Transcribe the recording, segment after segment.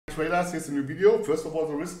Traders, here's a new video. First of all,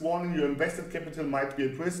 the risk warning: your invested capital might be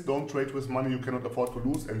at risk. Don't trade with money you cannot afford to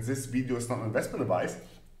lose, and this video is not investment advice.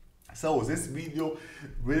 So this video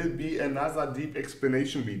will be another deep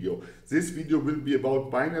explanation video. This video will be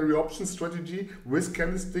about binary option strategy with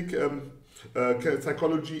candlestick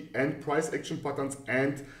psychology and price action patterns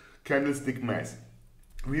and candlestick math.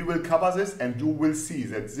 We will cover this, and you will see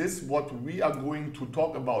that this what we are going to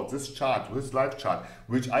talk about, this chart, this live chart,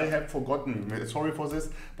 which I have forgotten, sorry for this,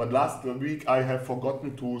 but last week I have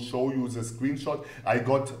forgotten to show you the screenshot. I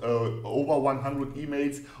got over 100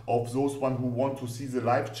 emails of those one who want to see the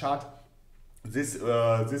live chart. This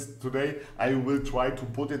today I will try to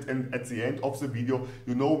put it in at the end of the video.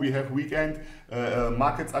 You know, we have weekend,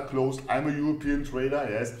 markets are closed. I'm a European trader,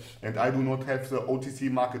 yes, and I do not have the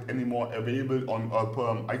OTC market anymore available on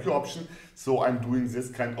IQ option, so I'm doing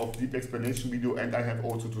this kind of deep explanation video. And I have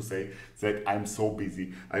also to say that I'm so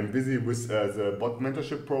busy. I'm busy with the BOTT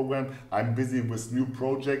mentorship program. I'm busy with new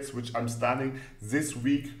projects which I'm starting this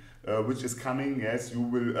week, which is coming. Yes, you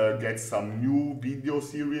will get some new video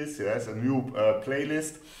series, yes, a new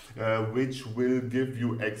playlist, which will give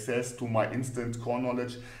you access to my instant core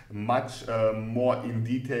knowledge much more in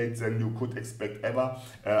detail than you could expect ever.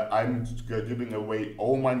 I'm giving away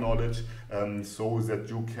all my knowledge so that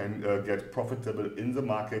you can get profitable in the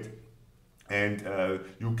market. And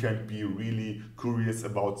you can be really curious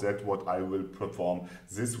about that, what I will perform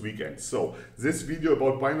this weekend. So this video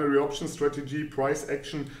about binary option strategy, price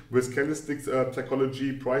action with candlestick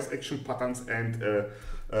psychology, price action patterns and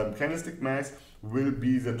candlestick math will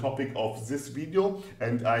be the topic of this video.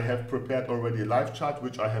 And I have prepared already a live chart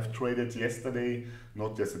which I have traded yesterday,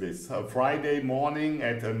 not yesterday, Friday morning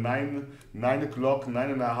at 9 o'clock,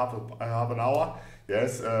 9.5 an hour.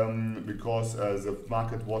 Yes, because the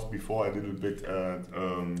market was before a little bit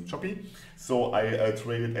choppy. So I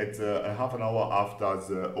traded at half an hour after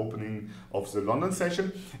the opening of the London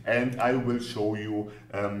session, and I will show you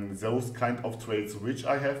those kind of trades which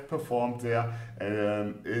I have performed there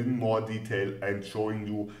in more detail, and showing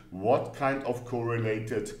you what kind of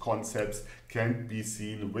correlated concepts can be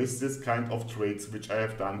seen with this kind of trades which I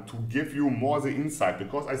have done, to give you more the insight.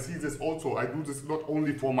 Because I see this also, I do this not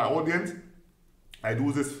only for my audience, I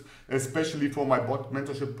do this especially for my BOTT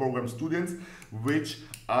mentorship program students, which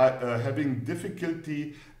are having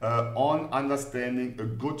difficulty on understanding a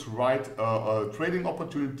good trading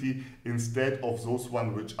opportunity instead of those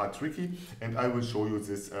ones which are tricky. And I will show you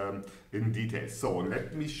this in detail. So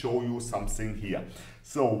let me show you something here.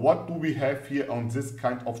 So what do we have here on this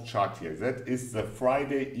kind of chart here? That is the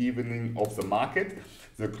Friday evening of the market,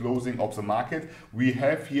 the closing of the market. We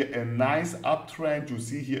have here a nice uptrend. You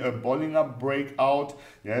see here a Bollinger breakout.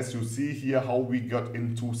 Yes, you see here how we got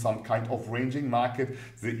into some kind of ranging market.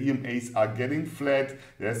 The EMAs are getting flat.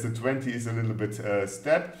 Yes, the 20 is a little bit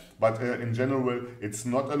step, but in general it's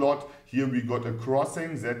not a lot. Here we got a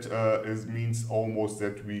crossing that means almost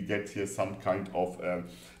that we get here some kind of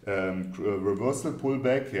reversal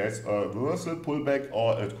pullback. Yes, a reversal pullback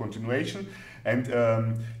or a continuation.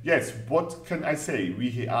 And yes, what can I say?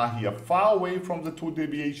 We are here far away from the 2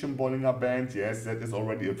 deviation Bollinger Band. Yes, that is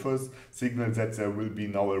already a first signal that there will be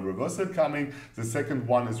now a reversal coming. The second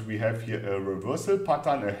one is we have here a reversal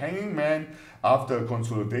pattern, a hanging man after a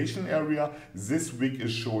consolidation area. This week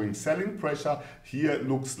is showing selling pressure. Here it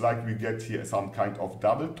looks like we get here some kind of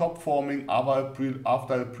double top forming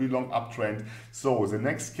after a prolonged uptrend. So the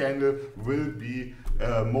next candle will be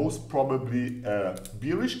most probably a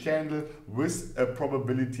bearish candle with a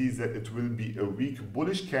probability that it will be a weak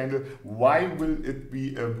bullish candle. Why will it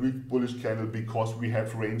be a weak bullish candle? Because we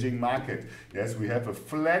have ranging market. Yes, we have a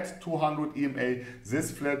flat 200 EMA.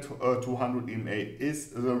 This flat 200 EMA is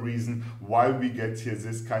the reason why we get here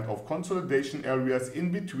this kind of consolidation areas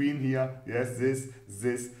in between here. Yes, this,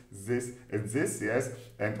 and this, yes,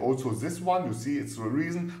 and also this one. You see, it's the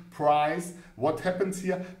reason. Price, what happens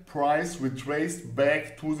here? Price retraced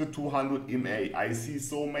back to the 200 EMA. I see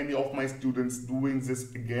so many of my students doing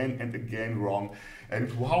this again and again wrong.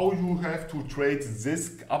 And how you have to trade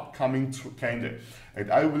this upcoming candle,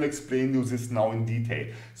 and I will explain you this now in detail.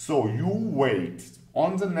 So you wait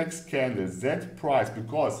on the next candle, that price,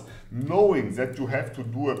 because knowing that you have to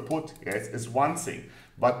do a put, yes, is one thing.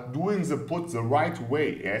 But doing the put the right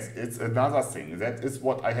way, yes, it's another thing. That is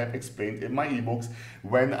what I have explained in my ebooks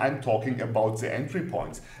when I'm talking about the entry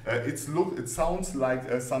points. It sounds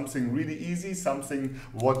like something really easy, something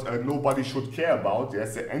what nobody should care about,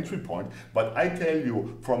 yes, the entry point. But I tell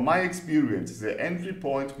you, from my experience, the entry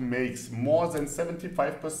point makes more than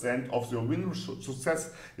 75% of your win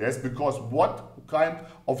success, yes, because what kind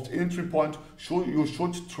of entry point you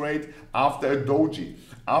should trade after a doji?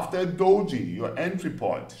 after a doji, your entry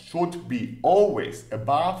point should be always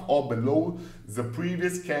above or below the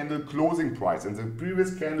previous candle closing price. And the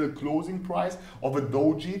previous candle closing price of a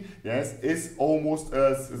doji, yes, is almost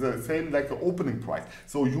the same like the opening price.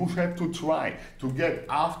 So you have to try to get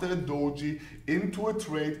after a doji into a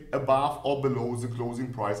trade above or below the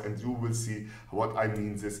closing price, and you will see what I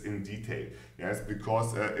mean this in detail. Yes,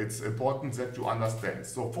 because it's important that you understand.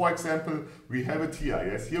 So for example, we have it here.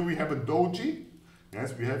 Yes, here we have a doji.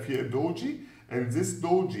 Yes, we have here a doji, and this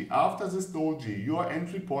doji, after this doji, your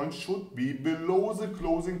entry point should be below the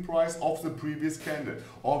closing price of the previous candle.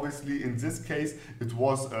 Obviously, in this case, it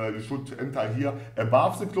was, you should enter here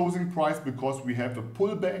above the closing price because we have a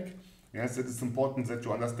pullback. Yes, it is important that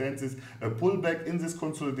you understand this. A pullback in this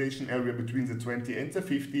consolidation area between the 20 and the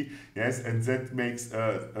 50. Yes, and that makes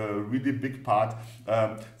a really big part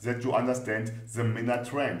that you understand the minor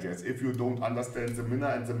trend. Yes, if you don't understand the minor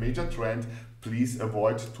and the major trend, please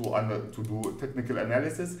avoid to do technical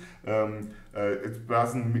analysis. It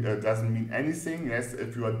doesn't mean anything, yes,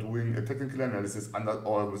 if you are doing a technical analysis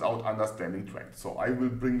or without understanding trend. So I will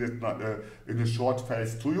bring this in a short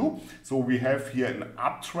phase to you. So we have here an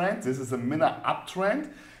uptrend. This is a minor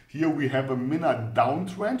uptrend. Here we have a minor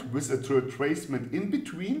downtrend with a retracement in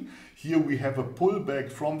between. Here we have a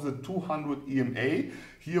pullback from the 200 EMA.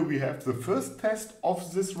 Here we have the first test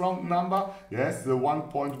of this round number, yes, the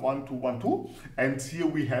 1.1212. And here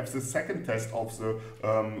we have the second test of the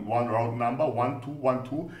one round number,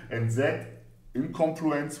 1212. And that in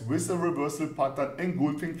confluence with a reversal pattern,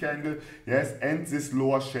 engulfing candle, yes, and this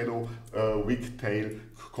lower shadow wick tail,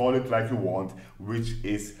 call it like you want, which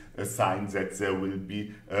is a sign that there will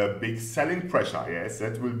be a big selling pressure. Yes,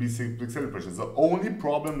 that will be big selling pressure. The only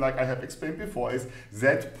problem, like I have explained before, is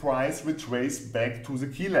that price retrace back to the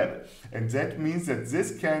key level. And that means that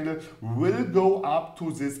this candle will go up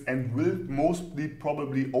to this and will mostly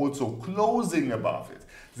probably also closing above it.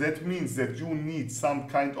 That means that you need some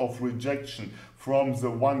kind of rejection from the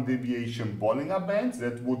 1 deviation Bollinger Band.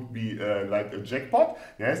 That would be like a jackpot,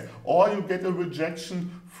 yes, or you get a rejection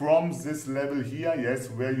from this level here, yes,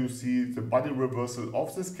 where you see the body reversal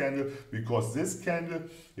of this candle, because this candle,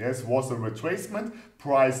 yes, was a retracement.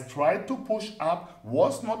 Price tried to push up,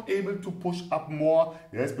 was not able to push up more,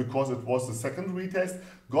 yes, because it was the second retest,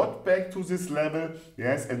 got back to this level,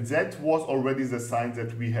 yes, and that was already the sign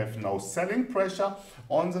that we have now selling pressure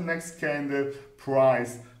on the next candle.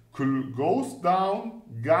 Price goes down,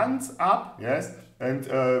 guns up, yes, and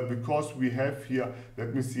because we have here,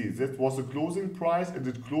 let me see, that was a closing price and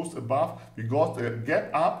it closed above. We got a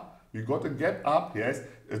gap up, yes.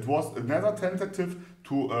 It was another tentative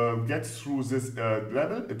to get through this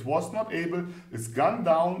level. It was not able. It's gone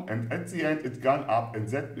down, and at the end it gone up, and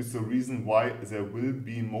that is the reason why there will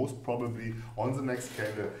be most probably on the next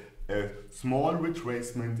candle a small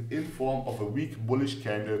retracement in form of a weak bullish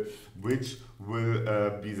candle, which will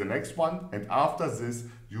be the next one. And after this,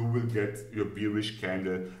 you will get your bearish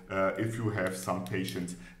candle if you have some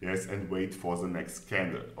patience, yes, and wait for the next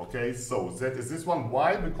candle. Okay, so that is this one.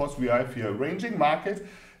 Why? Because we have here a ranging market.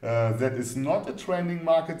 That is not a trending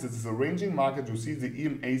market. This is a ranging market. You see the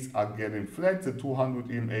EMAs are getting flat. The 200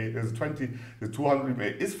 EMA, the 200 EMA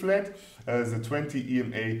is flat. The 20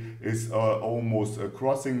 EMA is almost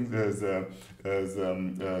crossing the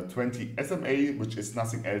 20 SMA, which is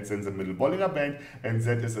nothing else than the middle Bollinger Band, and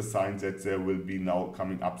that is a sign that there will be now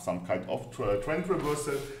coming up some kind of trend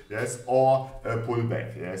reversal, yes, or a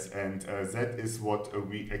pullback, yes, and that is what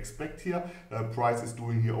we expect here. Price is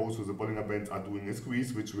doing here also. The Bollinger Bands are doing a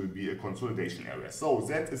squeeze, which will be a consolidation area. So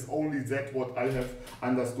that is only that what I have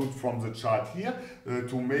understood from the chart here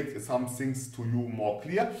to make some things to you more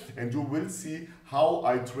clear, and you will see how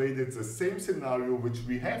I traded the same scenario which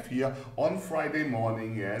we have here on Friday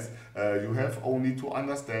morning. Yes, you have only to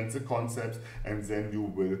understand the concepts and then you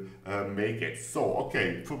will make it. So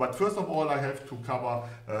okay, but first of all I have to cover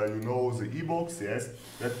you know, the ebooks. Yes,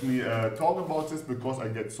 let me talk about this because I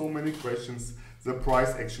get so many questions. The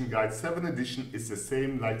price action guide 7th edition is the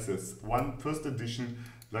same like this first edition,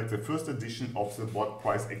 like the first edition of the BOTT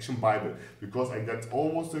price action Bible, because I get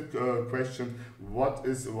almost a question,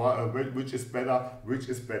 which is better,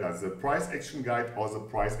 the price action guide or the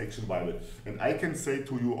price action Bible? And I can say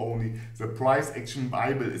to you only the price action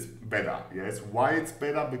Bible is better. Yes, why it's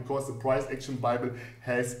better? Because the price action Bible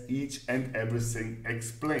has each and everything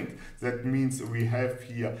explained. That means we have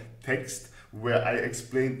here text where I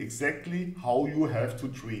explain exactly how you have to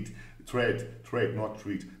trade trade, not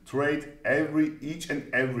treat. Trade each and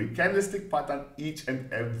every candlestick pattern, each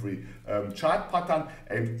and every chart pattern,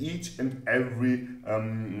 and each and every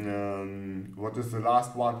what is the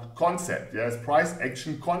last one? Concept. Yes, price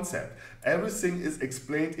action concept. Everything is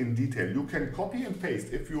explained in detail. You can copy and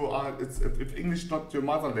paste if you are, if English not your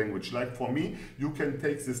mother language. Like for me, you can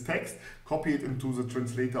take this text, copy it into the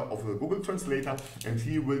translator of the Google Translator, and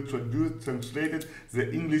he will translate it.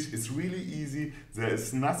 The English is really easy. There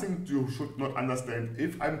is nothing you should not understand.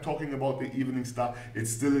 If I'm talking about the evening star,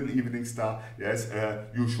 it's still an evening star. Yes,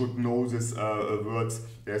 you should know this words.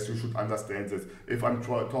 Yes, you should understand this. If I'm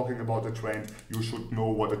talking about a trend, you should know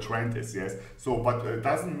what a trend is. Yes, so but it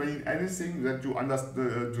doesn't mean anything that you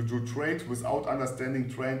understand to trade without understanding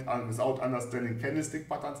trend and without understanding candlestick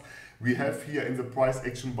patterns. We have here in the Price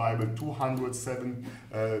Action Bible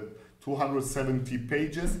 270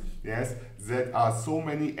 pages. Yes, that are so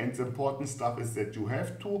many, and the important stuff is that you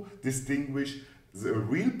have to distinguish the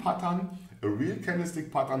real pattern, a real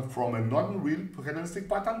candlestick pattern, from a non-real candlestick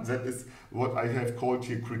pattern. That is what I have called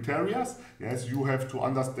here criteria. Yes, you have to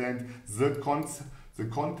understand the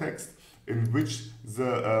context in which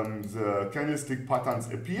the candlestick patterns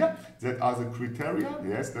appear. That are the criteria.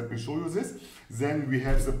 Yes, let me show you this. Then we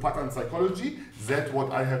have the pattern psychology. That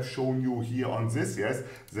what I have shown you here on this. Yes,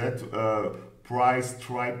 that price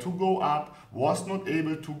tried to go up, was not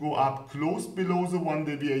able to go up, closed below the 1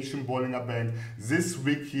 deviation Bollinger Band. This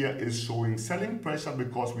wick here is showing selling pressure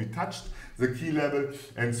because we touched the key level,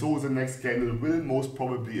 and so the next candle will most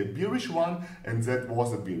probably a bearish one, and that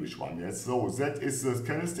was a bearish one. Yes, so that is the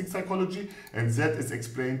candlestick psychology, and that is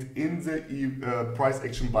explained in the Price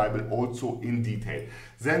Action Bible also in detail.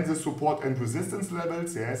 Then the support and resistance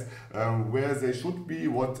levels, yes, where they should be,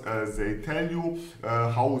 what they tell you,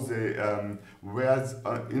 how they where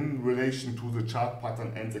in relation to the chart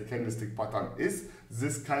pattern and the candlestick pattern is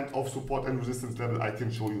this kind of support and resistance level. I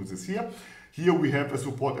can show you this here. Here we have a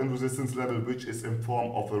support and resistance level which is in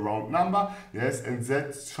form of a round number. Yes, and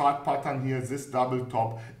that chart pattern here, this double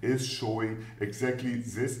top, is showing exactly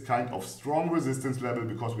this kind of strong resistance level,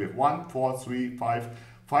 because we have 1, 4, 3, 5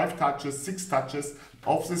 touches, 6 touches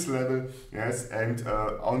of this level. Yes, and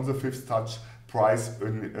on the 5th touch, price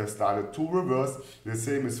started to reverse. The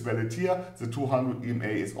same is valid here. The 200 EMA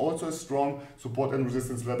is also a strong support and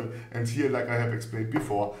resistance level. And here, like I have explained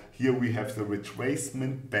before, here we have the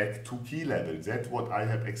retracement back to key level. That's what I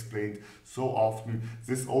have explained so often.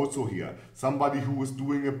 This also here. Somebody who is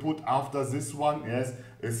doing a put after this one, yes,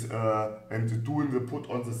 is and doing the put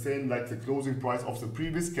on the same like the closing price of the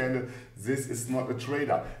previous candle. This is not a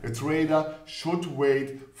trader. A trader should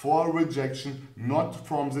wait for a rejection, not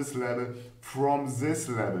from this level, from this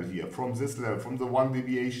level here, from this level, from the 1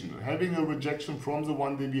 deviation. Having a rejection from the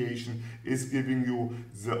 1 deviation is giving you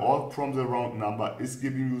the, or from the round number, is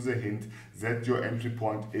giving you the hint that your entry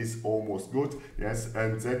point is almost good. Yes,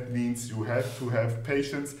 and that means you have to have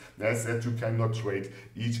patience. Yes, that you cannot trade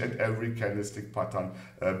each and every candlestick pattern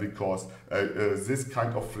because this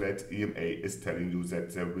kind of flat EMA is telling you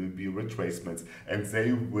that there will be retracements, and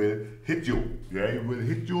they will hit you. They will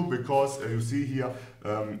hit you because you see here,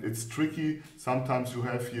 it's tricky. Sometimes you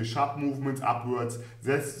have here sharp movements upwards.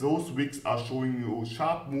 Those wicks are showing you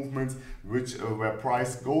sharp movements which where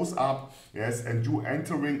price goes up. Yes, and you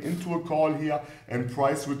entering into a call here, and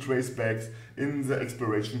price retrace backs in the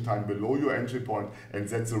expiration time below your entry point, and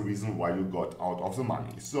that's the reason why you got out of the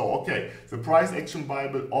money. So okay, the Price Action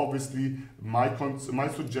Bible, obviously my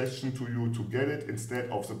suggestion to you to get it instead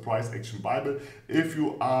of the Price Action Bible. If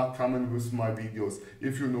you are coming with my videos,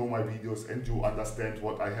 if you know my videos and you understand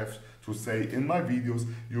what I have to say in my videos,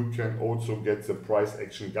 you can also get the Price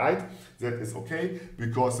Action Guide. That is okay,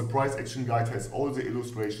 because the Price Action Guide has all the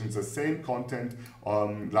illustrations, the same content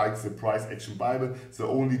like the Price Action Bible. The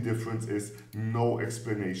only difference is no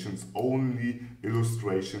explanations, only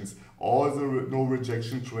illustrations, all the no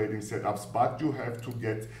rejection trading setups, but you have to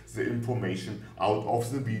get the information out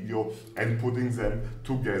of the video and putting them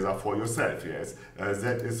together for yourself. Yes,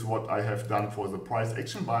 that is what I have done for the Price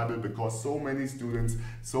Action Bible, because so many students,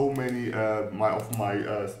 so many of my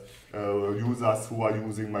users who are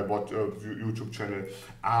using my YouTube channel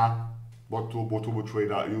are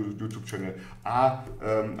boturbotrader YouTube channel are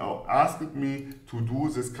asked me to do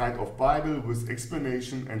this kind of Bible with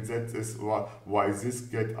explanation, and that is why this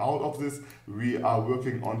get out of this. We are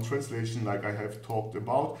working on translation like I have talked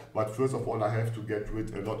about, but first of all I have to get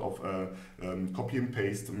rid a lot of copy and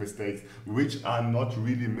paste mistakes, which are not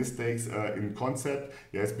really mistakes in concept.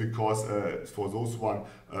 Yes, because for those one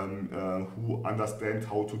who understand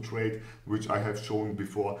how to trade, which I have shown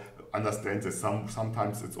before, understand that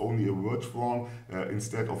sometimes it's only a word wrong.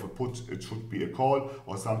 Instead of a put, it should be a call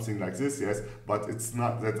or something like this, yes. But it's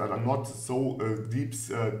not that are not so deep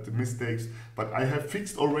mistakes. But I have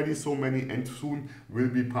fixed already so many, and soon will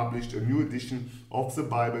be published a new edition of the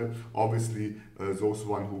Bible. Obviously, those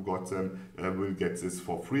one who got them will get this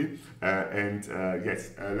for free.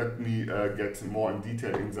 Yes, let me get more in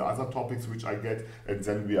detail in the other topics which I get, and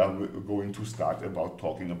then we are going to start about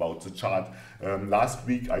talking about the chart. Last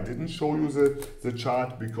week I didn't show you the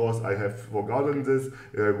chart because I have forgotten this.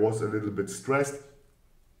 I was a little bit stressed.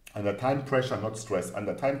 Under time pressure, not stress,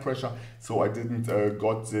 under time pressure. So I didn't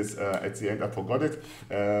got this at the end, I forgot it.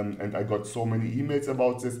 And I got so many emails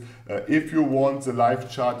about this. If you want the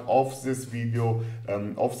live chart of this video,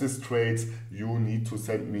 of this trades, you need to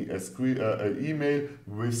send me an email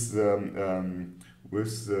with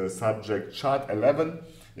the subject chart 11,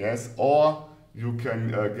 yes, or you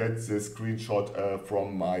can get the screenshot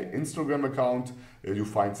from my Instagram account. You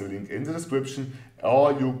find the link in the description,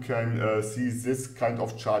 or you can see this kind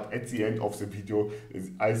of chart at the end of the video.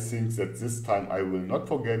 I think that this time I will not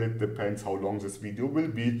forget it, depends how long this video will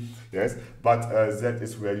be, yes, but that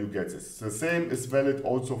is where you get this. The same is valid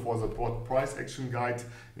also for the BOTT price action guide,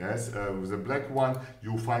 yes, the black one.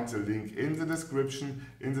 You find the link in the description.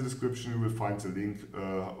 In the description you will find the link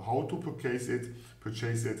how to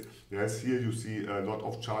purchase it. Yes, here you see a lot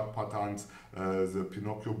of chart patterns, the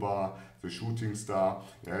Pinocchio bar, the shooting star,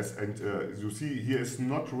 yes, and you see here is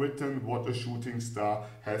not written what a shooting star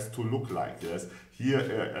has to look like, yes.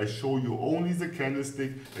 Here I show you only the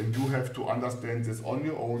candlestick, and you have to understand this on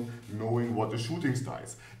your own, knowing what a shooting star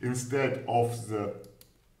is. Instead of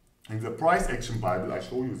in the price action Bible, I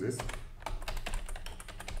show you this.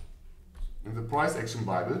 In the price action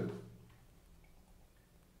Bible,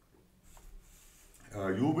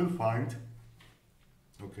 you will find,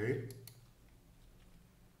 okay,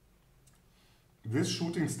 this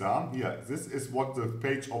shooting star here. This is what the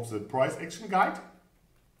page of the price action guide,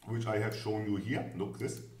 which I have shown you here. Look,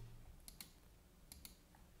 this.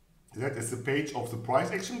 That is the page of the price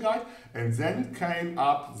action guide, and then came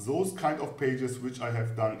up those kind of pages which I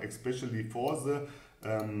have done especially for the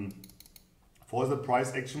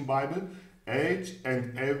price action Bible. Each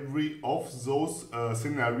and every of those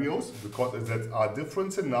scenarios, because that are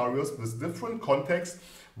different scenarios with different context,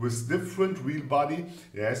 with different real body,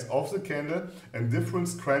 yes, of the candle, and different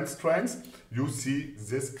strands, you see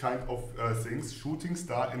this kind of things, shooting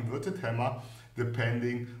star, inverted hammer,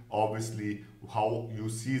 depending obviously how you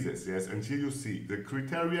see this, yes. And here you see the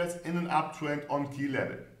criteria in an uptrend on key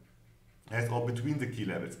level, yes, or between the key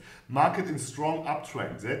levels. Market in strong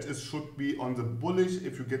uptrend, that is should be on the bullish.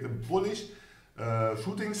 If you get a bullish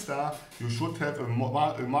shooting star, you should have a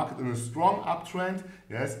market in a strong uptrend,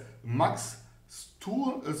 yes, max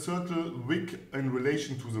to a certain wick in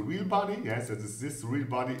relation to the real body, yes, that is this real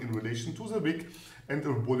body in relation to the wick, and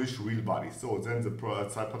a bullish real body. So then the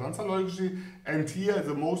pattern psychology, and here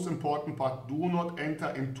the most important part, do not enter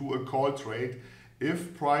into a call trade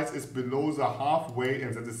if price is below the halfway,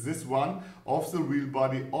 and that is this one, of the real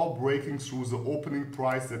body, or breaking through the opening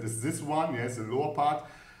price, that is this one, yes, the lower part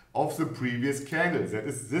of the previous candle, that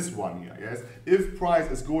is this one here, yes. If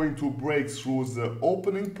price is going to break through the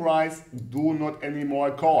opening price, do not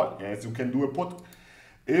anymore call, yes, you can do a put.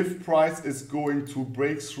 If price is going to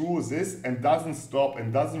break through this and doesn't stop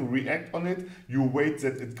and doesn't react on it, you wait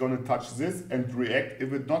that it's gonna touch this and react.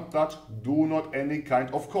 If it not touch, do not any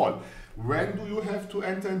kind of call. When do you have to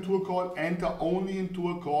enter into a call? Enter only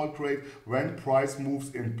into a call trade when price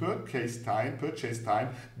moves in purchase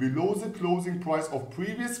time below the closing price of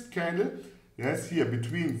previous candle. Yes, here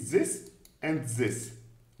between this and this.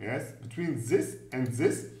 Yes, between this and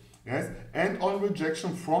this. Yes, and on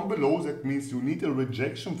rejection from below, that means you need a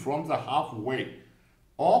rejection from the halfway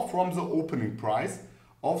or from the opening price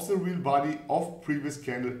of the real body of previous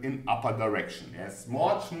candle in upper direction. Yes,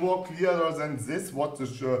 much more clearer than this. What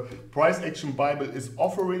the price action Bible is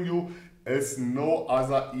offering you is no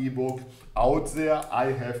other ebook out there.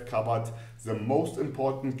 I have covered the most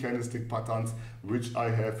important candlestick patterns, which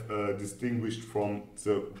I have distinguished from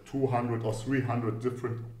the 200 or 300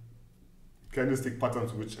 different candlestick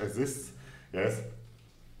patterns which exist, yes,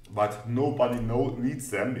 but nobody needs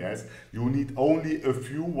them, yes. You need only a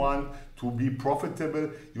few one to be profitable.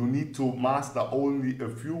 You need to master only a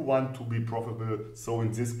few one to be profitable. So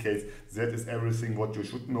in this case, that is everything what you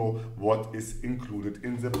should know, what is included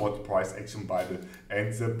in the BOTT price action Bible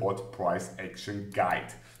and the BOTT price action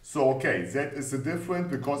guide. So okay, that is the difference,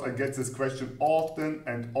 because I get this question often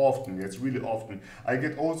and often, yes, really often. I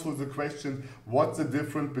get also the question, what's the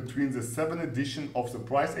difference between the 7th edition of the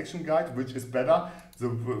price action guide, which is better, the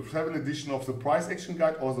 7th edition of the price action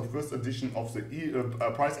guide or the 1st edition of the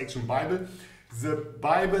price action Bible? The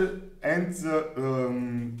Bible and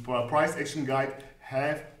the price action guide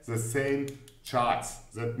have the same charts,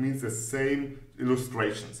 that means the same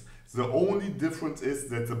illustrations. The only difference is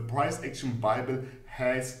that the price action Bible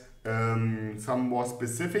has some more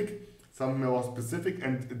specific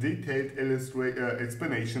and detailed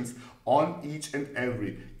explanations on each and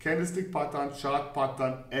every candlestick pattern, chart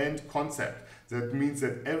pattern and concept. That means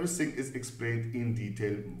that everything is explained in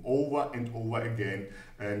detail over and over again,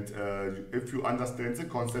 and if you understand the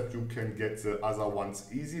concept, you can get the other ones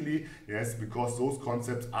easily, yes, because those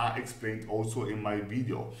concepts are explained also in my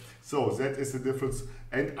video. So that is the difference,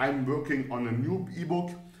 and I'm working on a new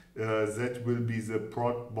ebook that will be the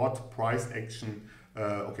BOTT price action.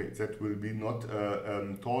 Okay, that will be not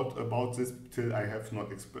taught about this till I have not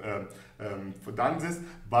done this,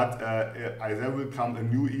 but there will come a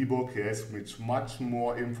new ebook, yes, with much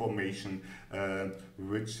more information,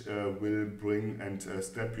 which will bring and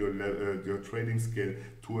step your trading skill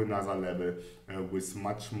to another level, with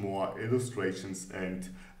much more illustrations and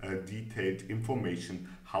detailed information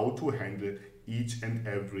how to handle each and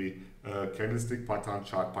every candlestick pattern,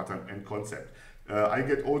 chart pattern and concept. I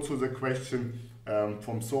get also the question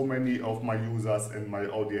from so many of my users and my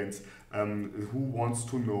audience who wants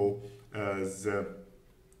to know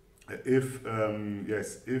if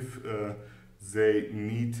they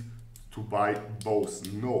need to buy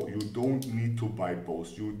both. No, you don't need to buy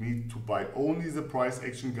both. You need to buy only the price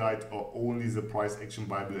action guide or only the price action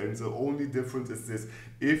Bible. And the only difference is this: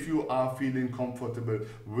 if you are feeling comfortable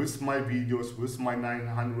with my videos, with my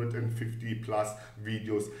 950 plus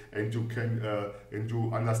videos, and you can and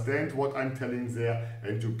you understand what I'm telling there,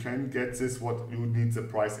 and you can get this, what you need the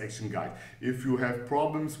price action guide. If you have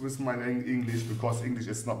problems with my English, because English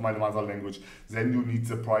is not my mother language, then you need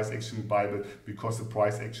the price action Bible, because the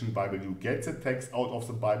price action Bible, you get the text out of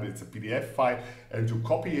the Bible, it's a PDF file, and you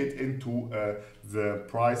copy it into the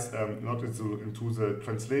price, not into the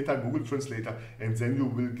translator, Google Translator, and then you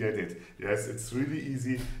will get it. Yes, it's really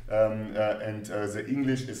easy, and the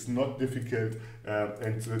English is not difficult,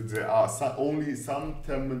 and there are only some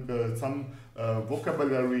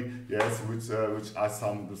vocabulary, yes, which are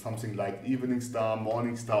something like evening star,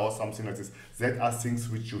 morning star, or something like this. That are things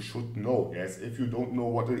which you should know. Yes, if you don't know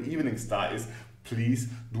what an evening star is, please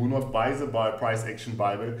do not buy the price action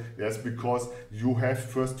Bible, yes, because you have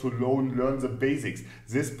first to learn the basics.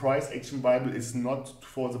 This price action Bible is not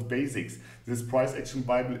for the basics. This price action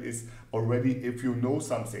Bible is already if you know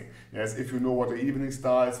something. Yes, if you know what an evening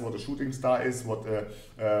star is, what a shooting star is, what a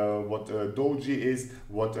doji is,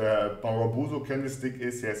 what a Barabuzo candlestick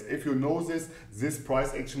is. Yes, if you know this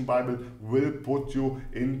price action Bible will put you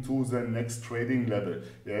into the next trading level.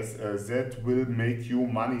 Yes, that will make you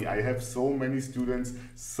money. I have so many students,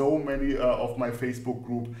 so many of my Facebook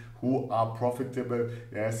group who are profitable,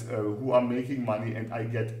 yes, who are making money, and I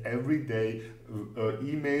get every day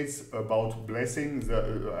emails about blessing,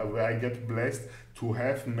 where I get blessed to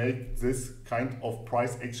have made this kind of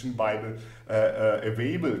price action Bible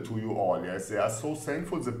available to you all. Yes, they are so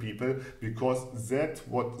thankful, the people, because that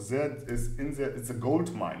is in there, it's a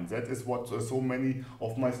gold mine. That is what so many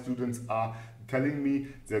of my students are telling me,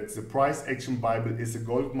 that the price action Bible is a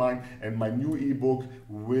gold mine, and my new ebook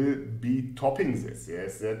will be topping this.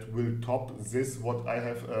 Yes, that will top this what I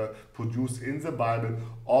have produced in the Bible.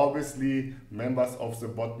 Obviously, members of the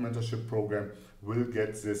BOTT mentorship program will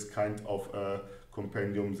get this kind of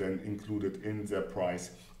compendium then included in their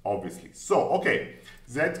price, obviously. So okay,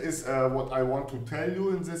 that is what I want to tell you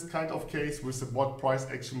in this kind of case with the BOTT price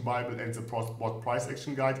action Bible and the BOTT price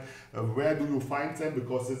action guide. Where do you find them?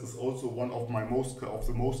 Because this is also one of my most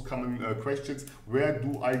common questions. Where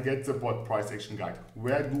do I get the BOTT price action guide?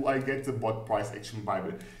 Where do I get the BOTT price action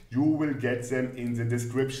Bible? You will get them in the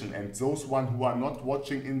description, and those one who are not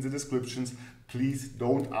watching in the descriptions, please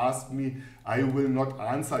don't ask me. I will not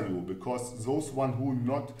answer you, because those one who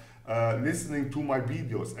not listening to my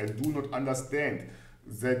videos and do not understand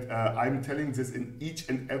that I'm telling this in each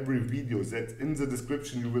and every video, that in the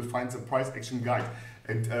description you will find the price action guide.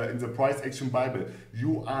 And in the price action Bible,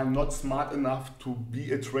 you are not smart enough to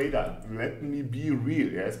be a trader. Let me be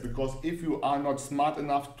real, yes, because if you are not smart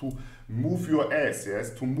enough to move your ass, yes,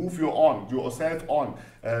 to move yourself on,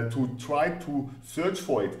 to try to search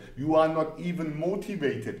for it, you are not even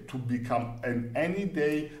motivated to become an any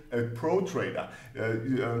day pro trader.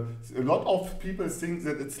 A lot of people think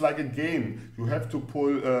that it's like a game. You have to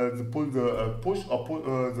pull the push or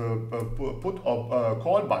put or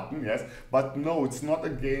call button, yes, but no, it's not a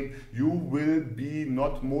game. You will be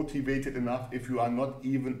not motivated enough if you are not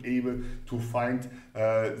even able to find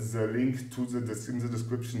the link to in the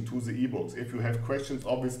description to the ebooks. If you have questions,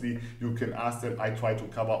 obviously you can ask them. I try to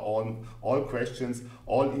cover all questions,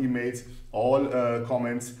 all emails, all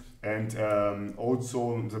comments, and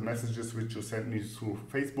also the messages which you send me through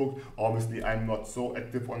Facebook. Obviously I'm not so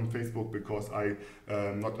active on Facebook because I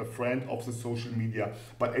am not a friend of the social media,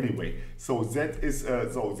 but anyway, so that is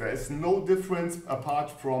so there is no difference apart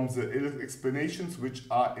from the explanations which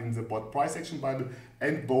are in the BOTT price action Bible,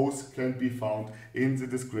 and both can be found in the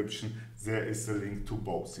description. There is a link to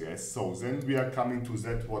both, yes. So then we are coming to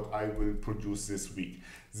that what I will produce this week.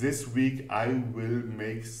 This week I will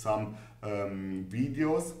make some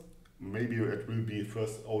videos. Maybe it will be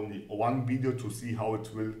first only one video to see how it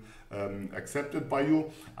will accepted by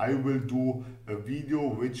you. I will do a video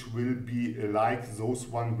which will be like those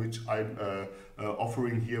one which I'm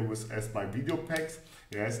offering here with as my video packs,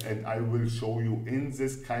 yes, and I will show you in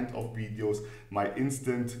this kind of videos my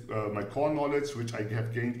my core knowledge which I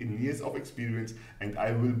have gained in years of experience, and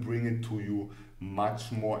I will bring it to you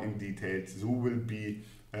much more in detail. You will be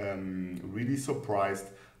really surprised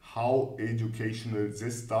how educational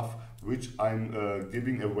this stuff which I'm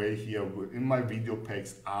giving away here in my video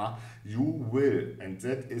packs are. You will, and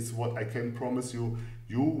that is what I can promise you,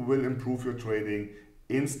 you will improve your trading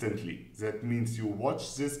instantly. That means you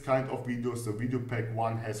watch this kind of videos. The video pack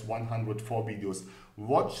 1 has 104 videos.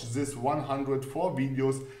 Watch this 104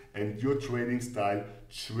 videos and your trading style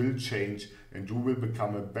will change, and you will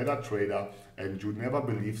become a better trader, and you never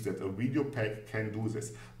believe that a video pack can do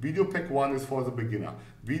this. Video pack 1 is for the beginner.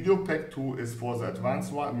 Video pack 2 is for the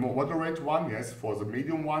advanced one, moderate one, yes, for the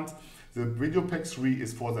medium ones. The video pack 3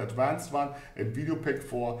 is for the advanced one, and video pack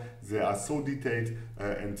 4, they are so detailed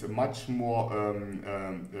and much more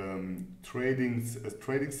trading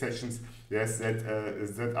sessions, yes,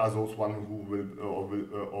 that are those one who will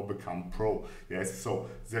or become pro, yes. So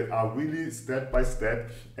they are really step by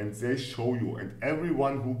step, and they show you, and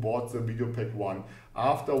everyone who bought the video pack 1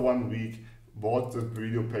 after 1 week bought the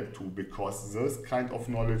video pack 2, because this kind of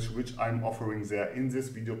knowledge which I'm offering there in this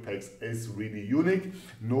video packs is really unique.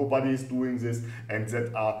 Nobody is doing this, and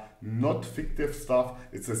that are not fictive stuff.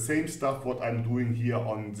 It's the same stuff what I'm doing here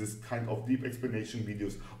on this kind of deep explanation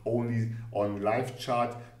videos, only on live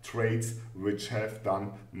chart trades which have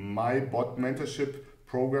done my BOTT mentorship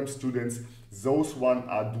program students. Those one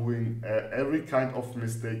are doing every kind of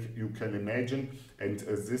mistake you can imagine, and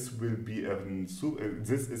this will be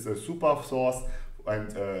this is a super source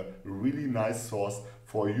and a really nice source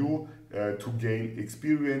for you to gain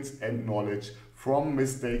experience and knowledge from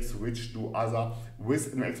mistakes which do other,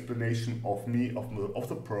 with an explanation of me, of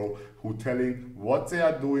the pro, who telling what they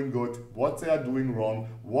are doing good, what they are doing wrong,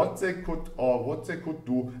 what they could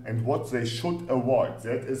do, and what they should avoid.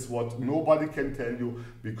 That is what nobody can tell you,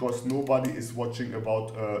 because nobody is watching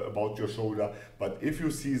about your shoulder. But if you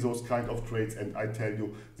see those kind of trades, and I tell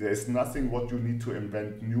you, there is nothing what you need to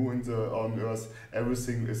invent new on earth.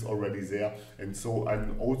 Everything is already there, and so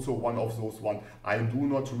I'm also one of those one. I do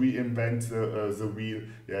not reinvent the wheel.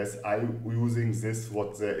 Yes, I'm using this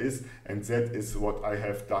what there is, and that is what I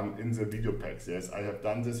have done in the video packs. Yes, I have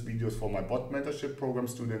done these videos for my BOTT mentorship program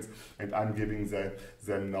students, and I'm giving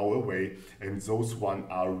them now away, and those one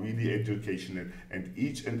are really educational, and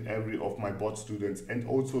each and every of my BOTT students, and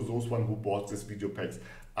also those one who bought this video packs,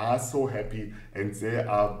 are so happy, and they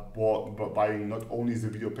are buying not only the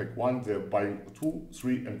video pack 1, they're buying 2,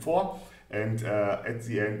 3 and 4, and at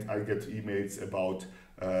the end I get emails about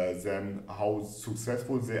them, how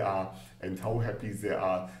successful they are and how happy they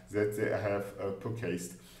are that they have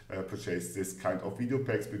purchased this kind of video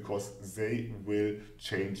packs, because they will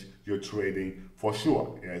change your trading for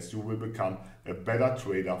sure. Yes, you will become a better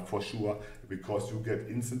trader for sure, because you get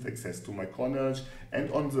instant access to my core knowledge.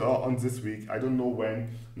 And on this week, I don't know when,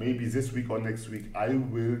 maybe this week or next week, I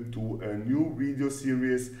will do a new video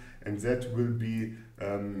series, and that will be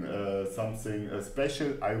something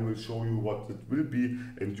special. I will show you what it will be,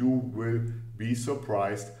 and you will be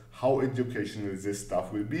surprised how educational this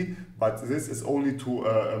stuff will be. But this is only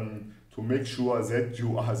to to make sure that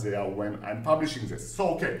you are there when I'm publishing this. So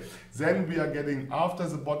okay, then we are getting, after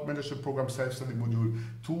the BOTT mentorship program self-study module,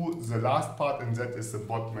 to the last part, and that is the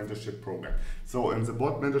BOTT mentorship program. So in the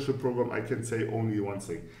BOTT mentorship program, I can say only one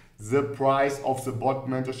thing. The price of the BOTT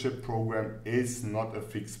mentorship program is not a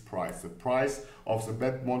fixed price. The price of the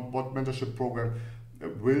BOTT mentorship program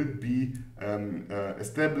will be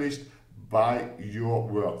established by your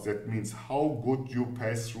work. That means how good you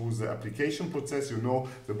pass through the application process. You know,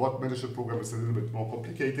 the BOTT mentorship program is a little bit more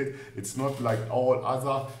complicated. It's not like all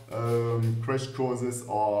other crash courses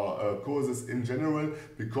or courses in general,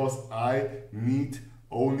 because I need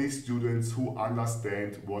only students who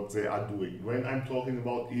understand what they are doing. When I'm talking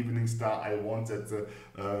about Evening Star, I want that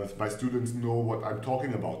my students know what I'm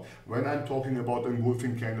talking about. When I'm talking about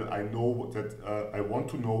engulfing candle, I know that I want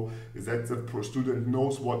to know that the student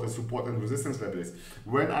knows what the support and resistance level is.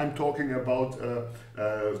 When I'm talking about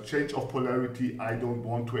change of polarity, I don't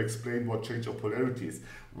want to explain what change of polarity is.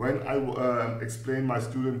 When I explain my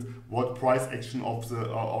student what price action of the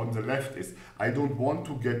on the left is, I don't want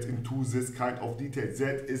to get into this kind of detail.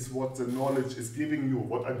 That is what the knowledge is giving you,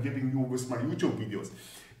 what I'm giving you with my YouTube videos.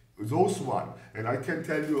 Those one, and I can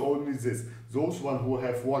tell you only this, those one who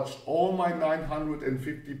have watched all my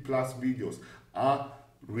 950 plus videos are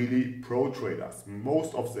really pro traders.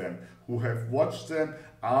 Most of them who have watched them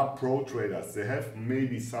are pro traders. They have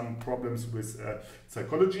maybe some problems with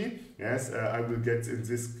psychology. Yes, I will get in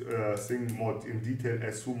this thing more in detail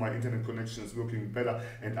as soon my internet connection is working better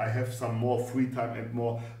and I have some more free time and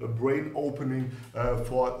more brain opening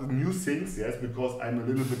for new things. Yes, because I'm a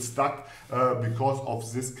little bit stuck because of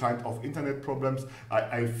this kind of internet problems.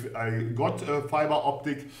 I got fiber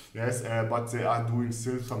optic, yes, but they are doing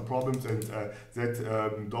still some problems, and that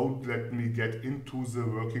don't let me get into the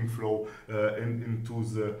working flow and into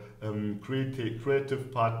the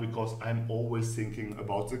creative part, because I'm always thinking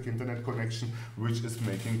about the internet connection, which is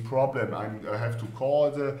making problem. I have to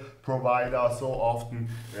call the provider so often,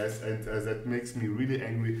 yes, and that makes me really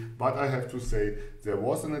angry. But I have to say, there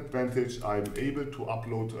was an advantage. I'm able to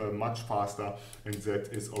upload much faster, and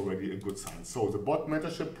that is already a good sign. So the BOTT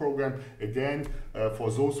mentorship program, again,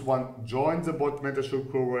 for those one join the BOTT mentorship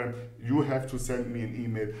program, you have to send me an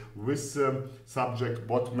email with the subject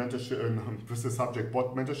BOTT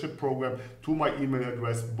mentorship program to my email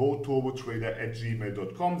address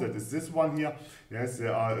boturbotrader@gmail.com. That is this one here. Yes,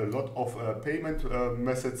 there are a lot of payment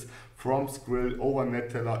methods from Skrill over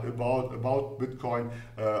NetTeller about Bitcoin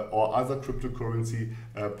or other cryptocurrency,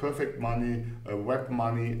 perfect money, web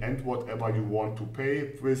money, and whatever you want to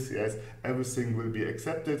pay with. Yes, everything will be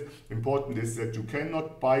accepted. Important is that you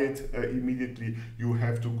cannot buy it immediately. You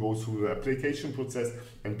have to go through the application process,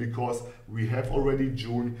 and because we have already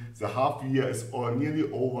June, the half year is nearly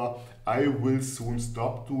over, I will soon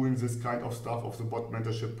stop doing this kind of stuff of the BOTT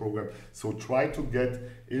mentorship program. So try to get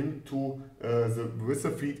into with the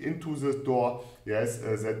feet into the door, yes,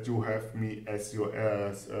 that you have me as your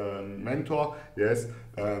mentor, yes,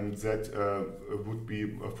 that would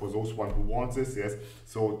be for those one who want this, yes.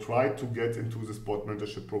 So try to get into this BOTT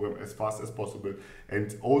mentorship program as fast as possible,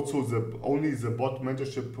 and also only the BOTT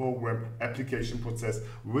mentorship program application process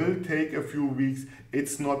will take a few weeks.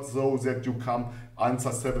 It's not so that you come,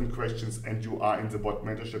 answer 7 questions, and you are in the BOTT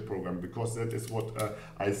mentorship program, because that is what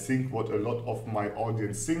I think what a lot of my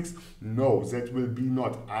audience thinks. No, that will be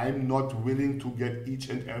not. I'm not willing to get each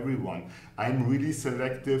and every one. I'm really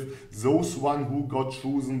selective. Those one who got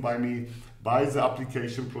chosen by me by the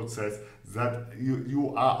application process, that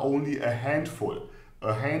you are only a handful.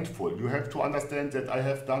 You have to understand that I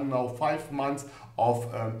have done now 5 months of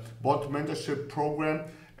BOTT mentorship program,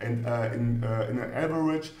 and in an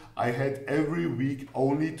average I had every week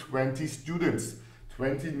only 20 students,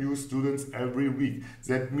 20 new students every week.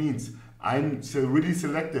 That means I'm really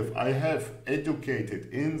selective. I have educated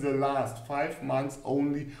in the last 5 months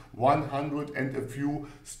only 100 and a few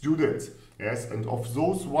students. Yes, and of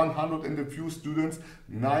those 100 and a few students,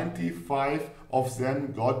 95 of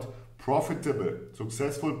them got profitable,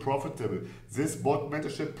 successful, profitable. This BOTT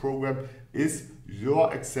mentorship program is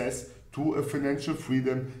your access to a financial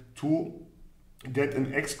freedom, to get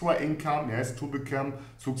an extra income, yes, to become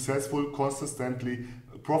successful, consistently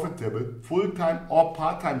profitable, full-time or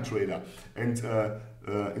part-time trader. And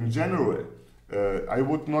in general, I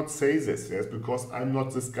would not say this, yes, because I'm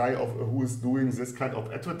not this guy who is doing this kind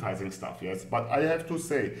of advertising stuff, yes. But I have to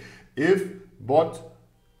say, if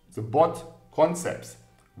the BOTT concepts,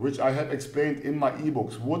 which I have explained in my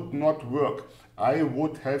ebooks, would not work, I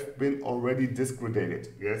would have been already discredited.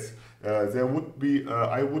 Yes, there would be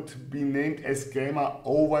I would be named as scammer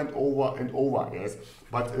over and over and over. Yes,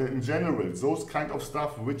 but in general, those kind of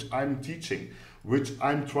stuff which I'm teaching, which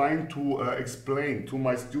I'm trying to explain to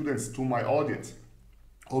my students, to my audience,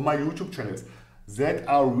 or my YouTube channels, that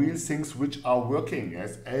are real things which are working.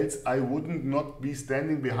 Yes, else I wouldn't not be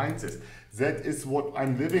standing behind this. That is what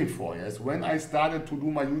I'm living for. Yes, when I started to do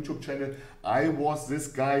my YouTube channel, I was this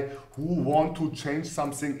guy who want to change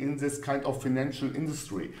something in this kind of financial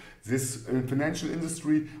industry. This financial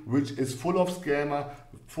industry which is full of scammer,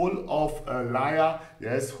 full of liar,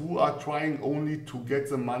 yes, who are trying only to get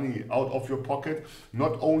the money out of your pocket.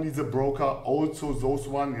 Not only the broker, also those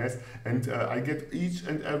one, yes. And I get each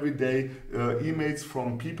and every day emails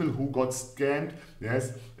from people who got scammed,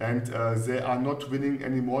 yes, and they are not willing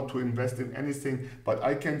anymore to invest in anything. But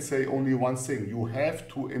I can say only one thing: you have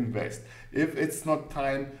to invest. If it's not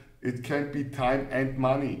time, it can be time and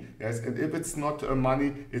money. Yes, and if it's not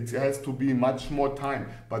money, it has to be much more time.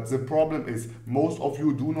 But the problem is, most of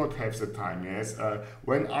you do not have the time. Yes,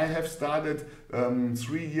 when I have started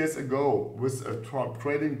 3 years ago with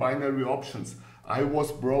trading binary options, I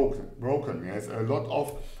was broken. Yes, a lot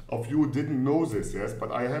of you didn't know this. Yes,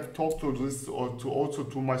 but I have talked to this also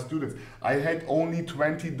to my students. I had only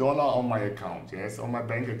 $20 on my account. Yes, on my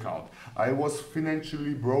bank account. I was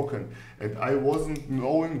financially broken, and I wasn't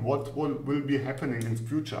knowing what will be happening in the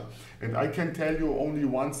future. And I can tell you only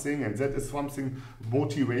one thing, and that is something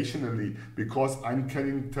motivationally, because I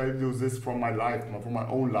can tell you this from my life, from my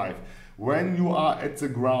own life. When you are at the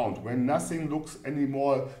ground, when nothing looks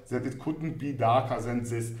anymore that it couldn't be darker than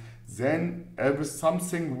this, then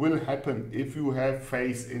something will happen if you have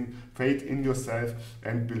faith in yourself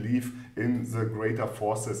and believe in the greater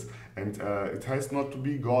forces. And it has not to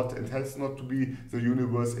be God, it has not to be the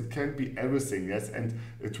universe, it can be everything, yes, and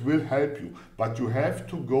it will help you. But you have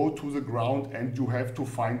to go to the ground and you have to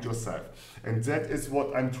find yourself. And that is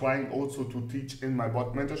what I'm trying also to teach in my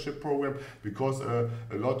BOTT mentorship program, because a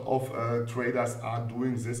lot of traders are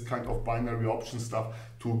doing this kind of binary option stuff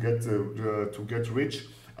to get rich.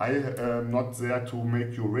 I am not there to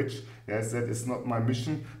make you rich. Yes, that is not my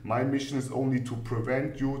mission. My mission is only to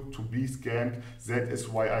prevent you to be scammed. That is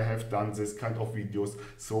why I have done this kind of videos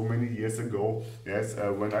so many years ago. Yes,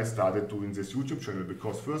 when I started doing this YouTube channel,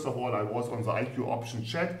 because first of all I was on the IQ option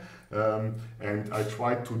chat. And I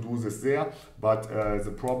tried to do this there, but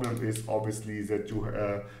the problem is obviously that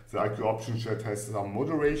the IQ option chat has some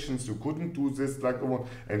moderations. You couldn't do this like one,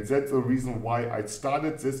 and that's the reason why I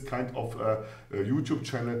started this kind of YouTube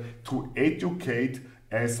channel, to educate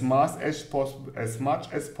as much as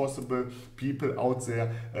possible people out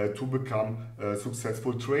there to become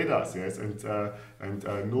successful traders. Yes, and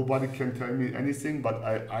nobody can tell me anything, but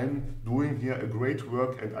I'm doing here a great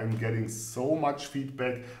work, and I'm getting so much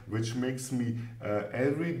feedback, which makes me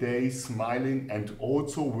every day smiling, and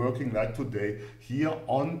also working like today here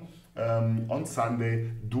on Sunday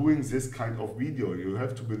doing this kind of video. You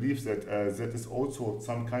have to believe that that is also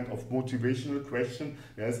some kind of motivational question,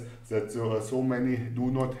 yes, that so many do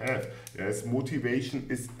not have. Yes, motivation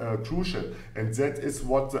is crucial, and that is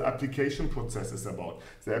what the application process is about.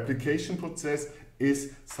 The application process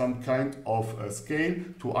is some kind of scale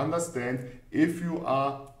to understand if you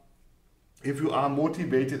are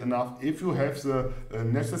motivated enough, if you have the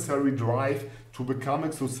necessary drive to become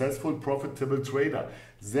a successful, profitable trader.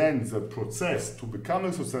 Then the process to become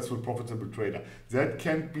a successful, profitable trader, that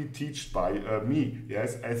can be taught by me.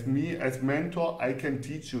 Yes, as mentor, I can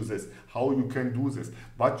teach you this, how you can do this.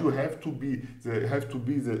 But you have to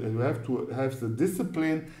have the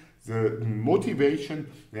discipline, the motivation,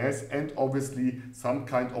 yes, and obviously some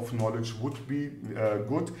kind of knowledge would be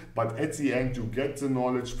good. But at the end, you get the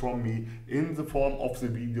knowledge from me in the form of the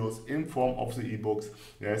videos, in form of the ebooks,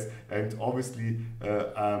 yes. And obviously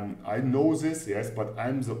I know this, yes, but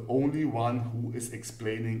I'm the only one who is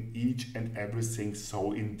explaining each and everything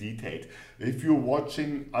so in detail. If you're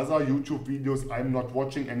watching other YouTube videos, I'm not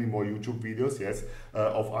watching any more YouTube videos, yes,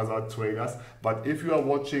 of other traders. But if you are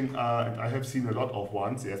watching, and I have seen a lot of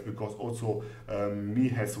ones, yes, because also me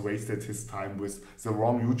has wasted his time with the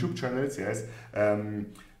wrong YouTube channels, yes.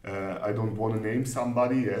 I don't want to name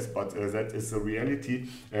somebody, yes, but that is the reality,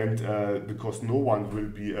 and because no one will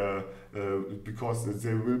be because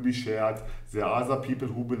they will be shared. There are other people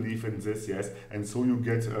who believe in this, yes, and so you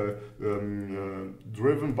get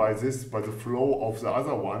driven by this, by the flow of the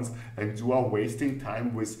other ones, and you are wasting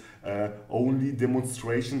time with only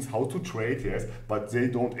demonstrations how to trade, yes, but they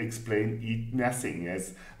don't explain nothing,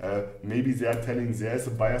 yes. Maybe they are telling there's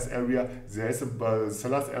a buyer's area, there's a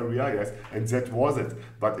seller's area, yes, and that was it.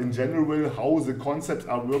 But in general, how the concepts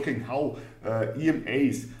are working, how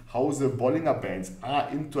EMAs, how the Bollinger Bands are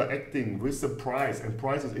interacting with the price and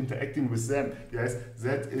price is interacting with them, yes,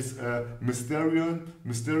 that is a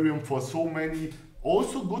mysterium for so many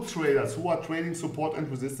also good traders who are trading support and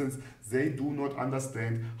resistance. They do not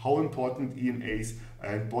understand how important EMAs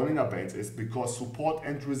and Bollinger Bands is, because support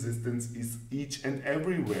and resistance is each and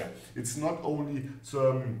everywhere. It's not only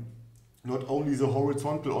the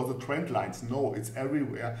horizontal or the trend lines, no, it's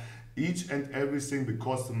everywhere, each and everything,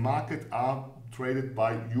 because the market are traded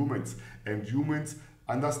by humans, and humans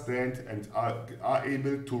understand and are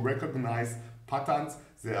able to recognize patterns.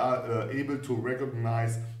 They are able to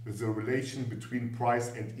recognize the relation between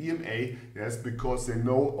price and EMA, yes, because they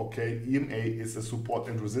know, okay, EMA is a support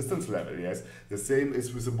and resistance level, yes. The same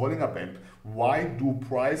is with the Bollinger Band. Why do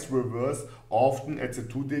price reverse often at the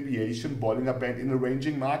 2 deviation Bollinger Band in a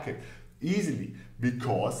ranging market? Easily,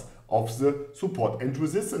 because of the support and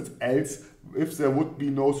resistance. Else, if there would be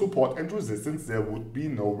no support and resistance, there would be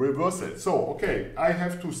no reversal. So, okay, I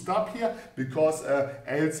have to stop here, because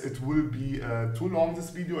else it will be too long, this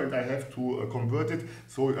video, and I have to convert it.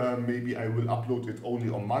 So maybe I will upload it only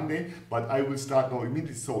on Monday, but I will start now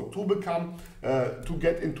immediately. So to become, to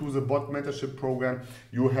get into the BOTT Mentorship program,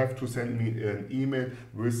 you have to send me an email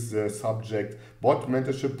with the subject BOTT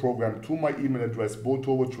Mentorship program to my email address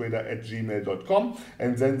boturbotrader@gmail.com,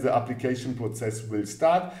 and then the application process will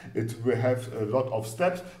start. It will have a lot of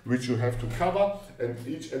steps which you have to cover, and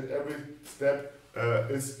each and every step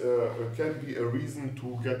can be a reason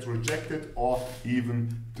to get rejected or even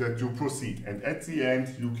that you proceed. And at the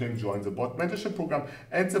end, you can join the BOTT Mentorship program,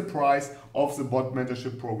 and the price of the BOTT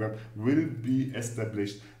Mentorship program will be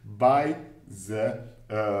established by the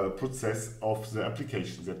process of the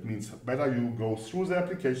application. That means better you go through the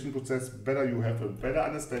application process, better you have a better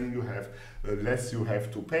understanding you have, less you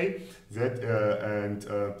have to pay. That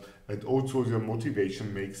and also the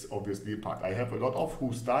motivation makes obviously a part. I have a lot of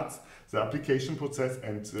who starts the application process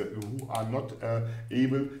and who are not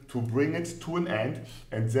able to bring it to an end,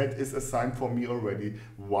 and that is a sign for me already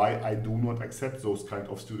why I do not accept those kind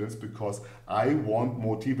of students, because I want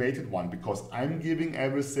motivated one, because I'm giving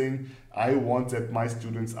everything. I want that my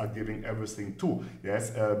students are giving everything too,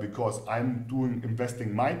 yes, because I'm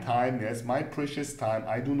investing my time, yes, my precious time.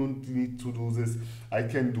 I do not need to do this. I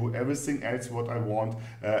can do everything else what I want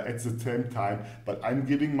at the same time, but I'm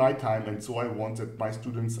giving my time, and so I want that my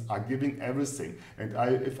students are giving everything. And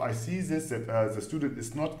if I see this, that the student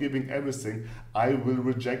is not giving everything, I will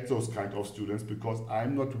reject those kind of students, because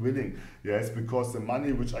I'm not willing, yes, because the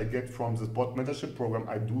money which I get from the BOTT Mentorship program,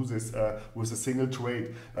 I do this with a single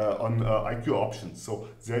trade on IQ options. So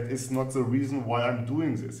that is not the reason why I'm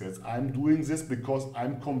doing this. Yes, I'm doing this because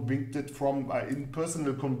I'm convicted from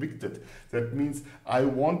personal convicted. That means I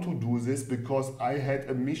want to do this because I had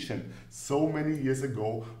a mission so many years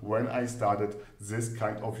ago when I started this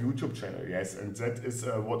kind of YouTube channel. Yes, and that is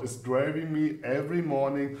what is driving me every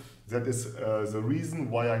morning. That is the reason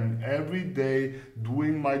why I'm every day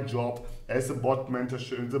doing my job as a BOTT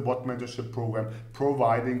mentorship in the BOTT Mentorship program,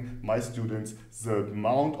 providing my students the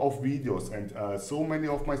amount of videos. And so many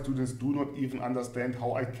of my students do not even understand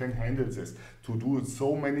how I can handle this, to do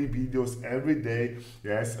so many videos every day,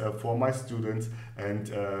 yes, for my students, and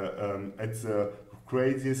at the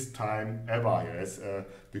craziest time ever, yes,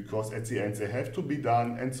 because at the end they have to be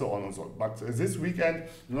done, and so on and so on. But this weekend,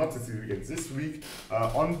 not this weekend, this week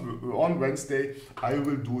on Wednesday, I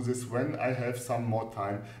will do this when I have some more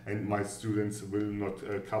time and my students will not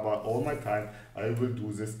cover all my time. I will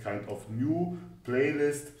do this kind of new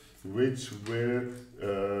playlist which will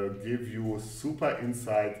give you super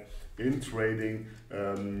insight in trading,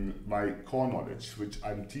 my core knowledge, which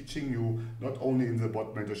I'm teaching you not only in the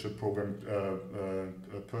BOTT Mentorship program,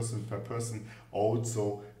 person per person,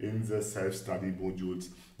 also in the self-study modules,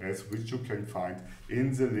 yes, which you can find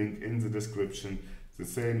in the link in the description. The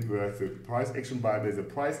same with the Price Action Bible. The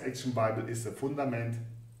Price Action Bible is the fundament.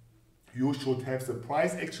 You should have the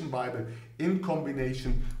Price Action Bible in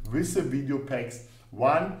combination with the video packs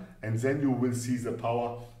 1, and then you will see the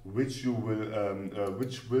power which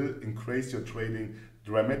will increase your trading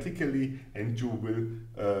dramatically, and you will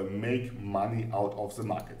make money out of the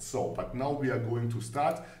market. So, but now we are going to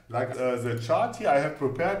start. Like the chart here, I have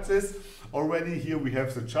prepared this already. Here we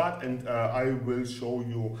have the chart, and I will show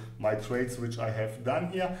you my trades which I have done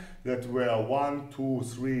here. That were 1, 2,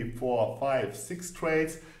 3, 4, 5, 6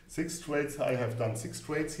 trades. 6 trades, I have done 6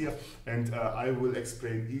 trades here, and I will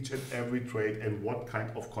explain each and every trade and what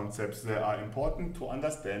kind of concepts they are important to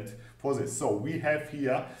understand for this. So we have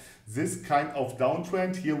here this kind of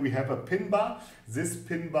downtrend. Here we have a pin bar. This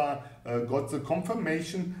pin bar got the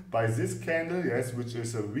confirmation by this candle, yes, which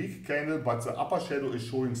is a weak candle, but the upper shadow is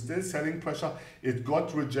showing still selling pressure. It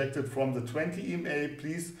got rejected from the 20 EMA.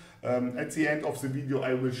 Please, at the end of the video,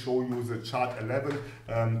 I will show you the chart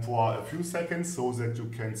 11 for a few seconds so that you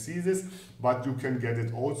can see this, but you can get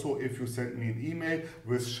it also if you send me an email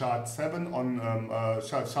with chart 7 on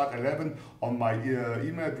chart 11 on my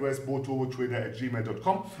email address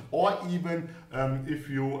boturbotrader@gmail.com, or even if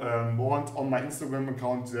you want, on my Instagram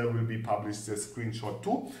account there will be published the screenshot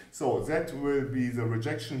too. So that will be the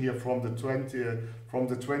rejection here from the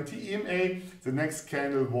 20 EMA. The next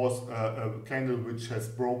candle was a candle which has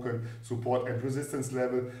broken support and resistance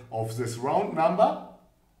level of this round number,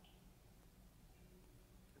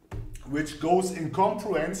 which goes in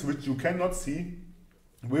concurrence, which you cannot see,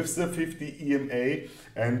 with the 50 EMA,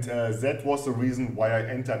 and that was the reason why I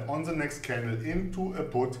entered on the next candle into a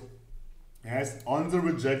put. Yes, on the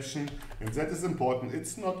rejection, and that is important.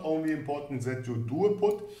 It's not only important that you do a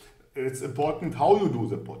put, it's important how you do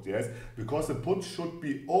the put, yes, because the put should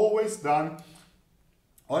be always done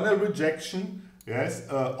on a rejection, yes,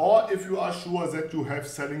 or if you are sure that you have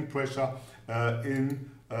selling pressure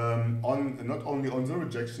on not only on the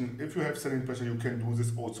rejection. If you have selling pressure, you can do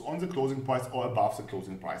this also on the closing price or above the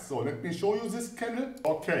closing price. So let me show you this candle.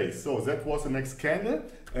 Okay, so that was the next candle.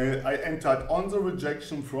 I entered on the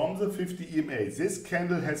rejection from the 50 EMA. This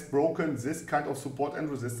candle has broken this kind of support and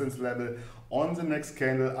resistance level. On the next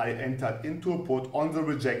candle, I entered into a put on the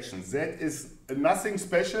rejection. That is nothing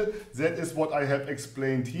special. That is what I have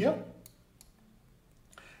explained here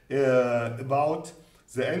about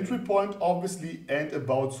the entry point, obviously, and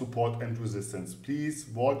about support and resistance. Please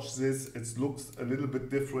watch this. It looks a little bit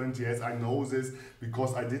different. Yes, I know this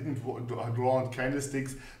because I didn't draw on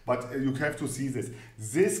candlesticks, but you have to see this.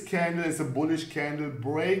 This candle is a bullish candle,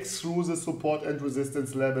 breaks through the support and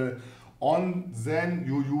resistance level. Then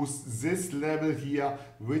you use this level here,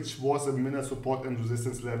 which was a minor support and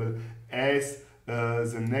resistance level, as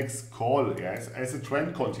the next call, yes, as a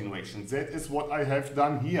trend continuation. That is what I have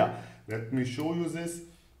done here. Let me show you this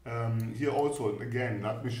here also again.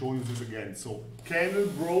 Let me show you this again. So candle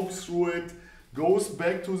broke through it, goes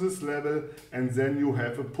back to this level, and then you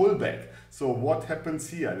have a pullback. So what happens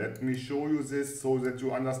here? Let me show you this so that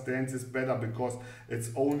you understand this better, because it's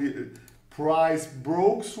only price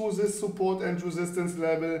broke through this support and resistance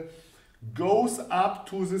level, goes up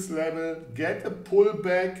to this level, get a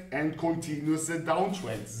pullback, and continues the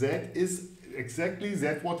downtrend. That is exactly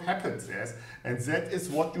that what happens, yes, and that is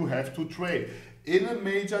what you have to trade. In a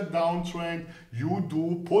major downtrend, you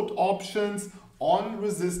do put options on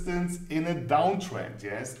resistance in a downtrend,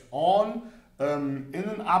 yes. In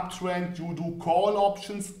an uptrend, you do call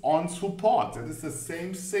options on support. That is the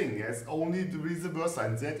same thing, yes, only the vice versa,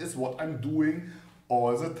 and that is what I'm doing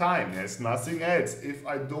all the time. There's nothing else. If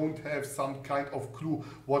I don't have some kind of clue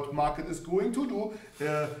what market is going to do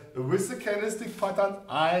with the candlestick pattern,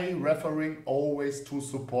 I referring always to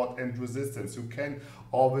support and resistance. You can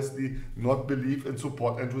obviously not believe in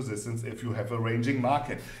support and resistance if you have a ranging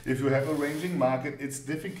market. If you have a ranging market, it's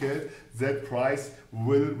difficult that price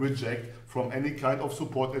will reject from any kind of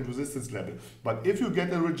support and resistance level. But if you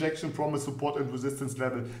get a rejection from a support and resistance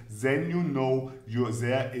level, then you know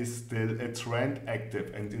there is still a trend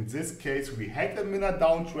active. And in this case, we had a minor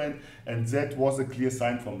downtrend, and that was a clear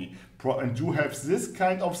sign for me. And you have this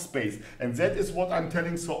kind of space, and that is what I'm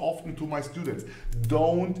telling so often to my students.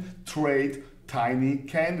 Don't trade tiny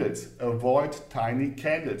candles. Avoid tiny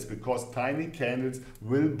candles, because tiny candles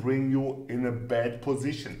will bring you in a bad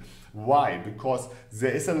position. Why? Because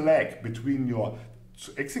there is a lag between your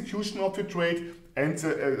execution of the trade and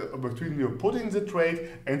between you putting the trade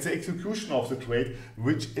and the execution of the trade,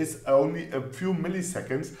 which is only a few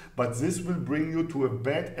milliseconds, but this will bring you to a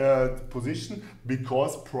bad position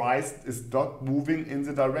because price is not moving in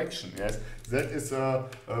the direction. Yes, that is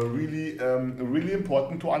really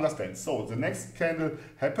important to understand. So the next candle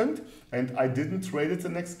happened, and I didn't trade it the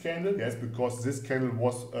next candle, yes, because this candle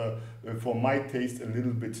was for my taste a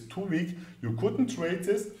little bit too weak. You couldn't trade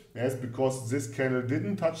this, yes, because this candle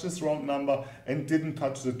didn't touch this round number, and and didn't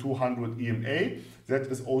touch the 200 EMA. That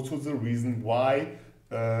is also the reason why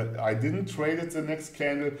I didn't trade it the next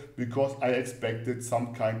candle, because I expected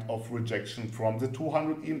some kind of rejection from the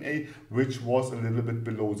 200 EMA, which was a little bit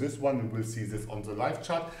below this one. You will see this on the live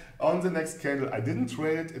chart. On the next candle, I didn't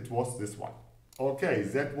trade it, it was this one. Okay,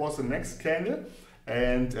 that was the next candle.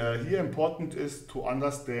 And here important is to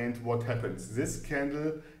understand what happens. This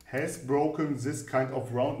candle has broken this kind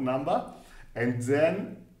of round number, and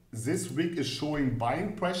then this wick is showing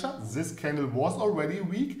buying pressure. This candle was already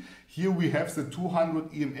weak. Here we have the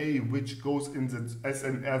 200 EMA, which goes in the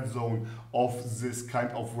SNR zone of this kind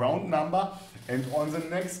of round number. And on the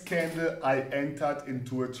next candle, I entered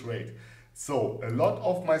into a trade. So a lot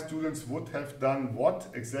of my students would have done what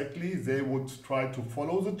exactly? They would try to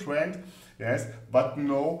follow the trend, yes, but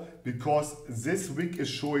no, because this wick is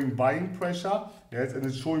showing buying pressure, yes, and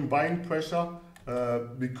it's showing buying pressure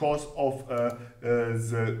because of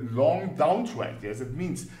the long downtrend. Yes, it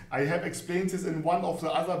means I have explained this in one of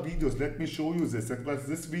the other videos. Let me show you this. That was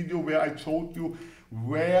this video where I showed you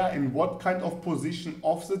where, in what kind of position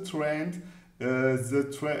of the trend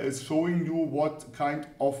the trend is showing you what kind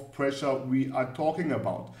of pressure we are talking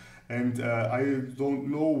about. And I don't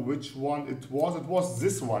know which one it was. It was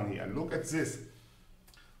this one here. Look at this.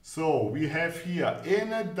 So we have here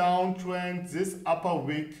in a downtrend, this upper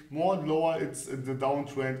wick, more lower, it's the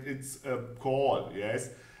downtrend, it's a call, yes.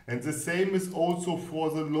 And the same is also for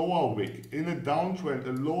the lower wick. In a downtrend,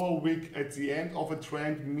 a lower wick at the end of a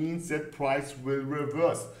trend means that price will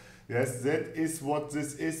reverse. Yes, that is what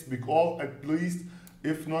this is, because at least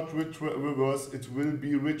if not reverse, it will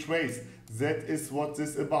be retraced. That is what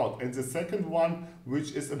this is about. And the second one,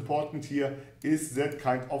 which is important here, is that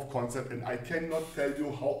kind of concept. And I cannot tell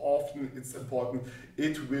you how often it's important.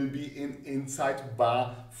 It will be in inside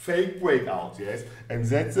bar fake breakout, yes. And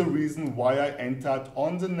that's the reason why I entered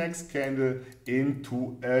on the next candle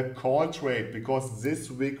into a call trade, because this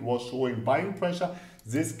wick was showing buying pressure.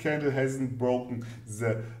 This candle hasn't broken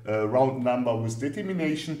the round number with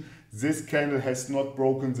determination. This candle has not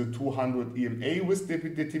broken the 200 EMA with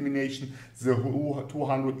determination. The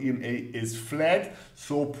 200 EMA is flat,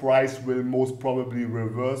 so price will most probably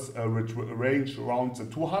reverse range around the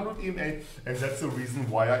 200 EMA, and that's the reason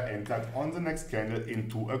why I entered on the next candle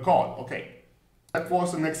into a call. Okay. That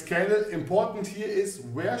was the next candle. Important here is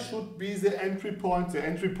where should be the entry point. The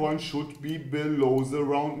entry point should be below the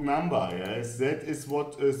round number. Yes, that is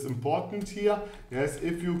what is important here. Yes,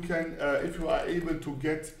 if you can, if you are able to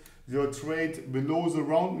get your trade below the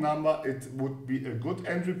round number, it would be a good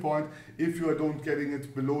entry point. If you are not getting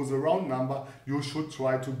it below the round number, you should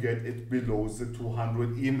try to get it below the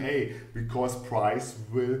 200 EMA, because price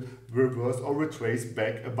will reverse or retrace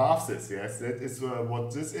back above this. Yes, that is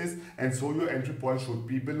what this is, and so your entry point should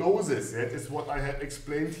be below this. That is what I have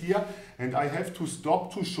explained here, and I have to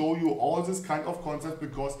stop to show you all this kind of concept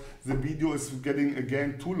because the video is getting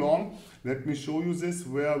again too long. Let me show you this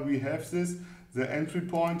where we have this. The entry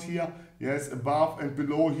point here, yes, above and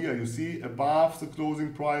below here, you see, above the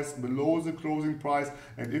closing price, below the closing price,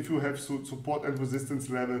 and if you have support and resistance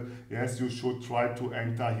level, yes, you should try to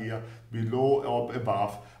enter here below or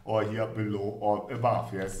above, or here below or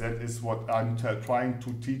above. Yes, that is what I'm trying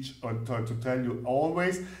to teach and to tell you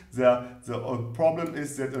always. The problem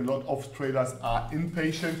is that a lot of traders are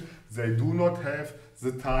impatient. They do not have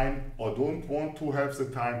the time or don't want to have the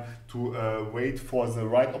time to wait for the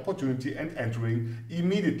right opportunity and entering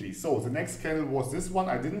immediately. So the next candle was this one.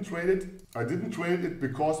 I didn't trade it. I didn't trade it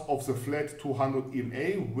because of the flat 200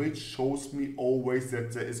 EMA, which shows me always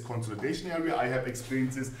that there is consolidation area. I have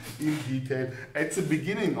explained this in detail at the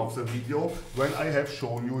beginning of the video when I have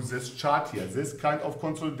shown you this chart here. This kind of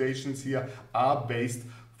consolidations here are based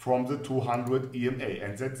from the 200 EMA,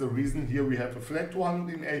 and that's the reason here we have a flat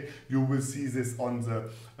 200 EMA. You will see this on the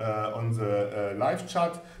live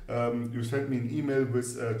chart. You sent me an email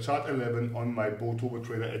with chart 11 on my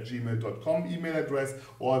boturbotrader@gmail.com email address,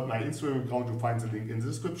 or my Instagram account. You find the link in the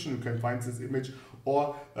description. You can find this image,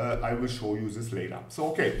 or I will show you this later. So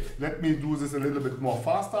okay, let me do this a little bit more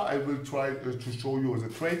faster. I will try to show you the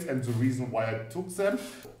trades and the reason why I took them.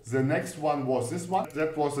 The next one was this one.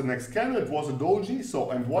 That was the next candle. It was a doji. So,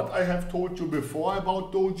 and what I have told you before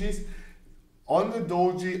about dojis, on the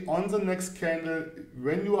doji, on the next candle,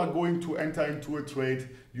 when you are going to enter into a trade,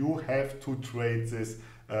 you have to trade this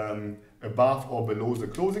above or below the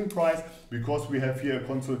closing price, because we have here a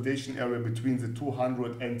consolidation area between the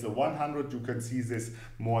 200 and the 100. You can see this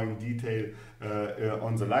more in detail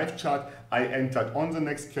on the live chart. I entered on the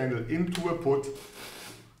next candle into a put.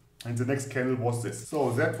 And the next candle was this.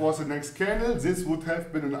 So that was the next candle. This would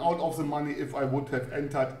have been an out of the money if I would have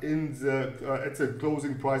entered in the at the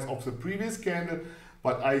closing price of the previous candle.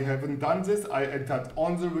 But I haven't done this. I entered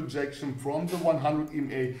on the rejection from the 100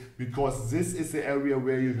 EMA because this is the area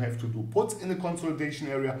where you have to do puts in the consolidation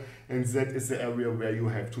area, and that is the area where you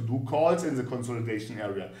have to do calls in the consolidation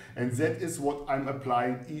area. And that is what I'm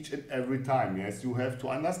applying each and every time. Yes, you have to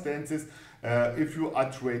understand this. If you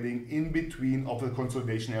are trading in between of the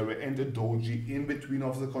consolidation area and a doji in between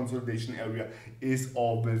of the consolidation area is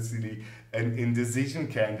obviously an indecision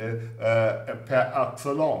candle per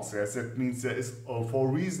excellence. Yes, that means there is for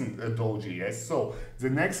a reason a doji. Yes, so the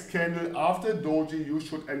next candle after doji you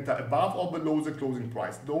should enter above or below the closing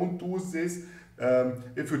price. Don't do this.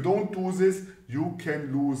 If you don't do this, you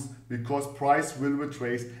can lose because price will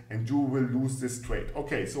retrace and you will lose this trade.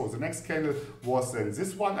 Okay, so the next candle was then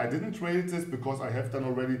this one. I didn't trade this because I have done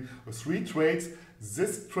already 3 trades.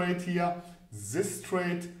 This trade here, this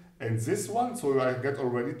trade, and this one. So I get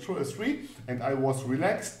already 3 and I was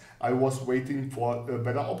relaxed. I was waiting for a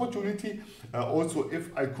better opportunity. Also,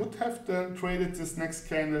 if I could have traded this next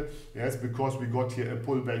candle, yes, because we got here a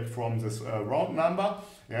pullback from this round number,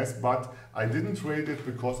 yes, but I didn't trade it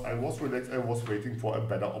because I was relaxed. I was waiting for a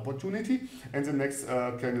better opportunity, and the next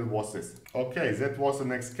candle was this. Okay, that was the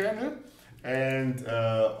next candle. And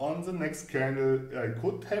on the next candle, I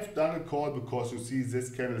could have done a call because you see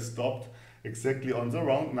this candle stopped exactly on the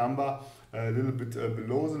round number, a little bit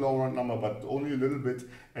below the lower round number, but only a little bit,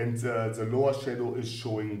 and the lower shadow is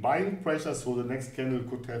showing buying pressure, so the next candle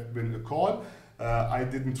could have been a call. I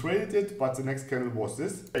didn't trade it, but the next candle was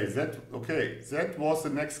this. Okay, that was the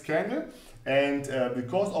next candle, and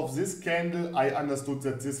because of this candle I understood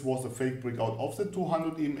that this was a fake breakout of the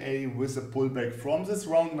 200 EMA with a pullback from this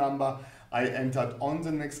round number. I entered on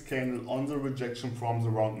the next candle on the rejection from the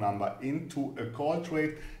round number into a call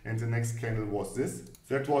trade, and the next candle was this.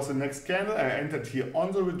 That was the next candle. I entered here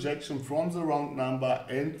on the rejection from the round number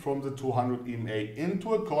and from the 200 EMA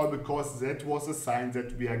into a call because that was a sign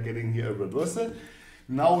that we are getting here a reversal.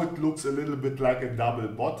 Now it looks a little bit like a double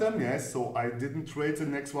bottom, yes, so I didn't trade the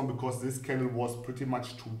next one because this candle was pretty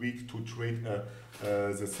much too weak to trade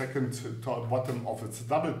the second bottom of its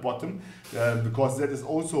double bottom, because that is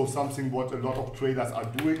also something what a lot of traders are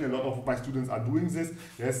doing. A lot of my students are doing this.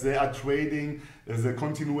 Yes, they are trading the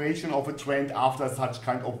continuation of a trend after such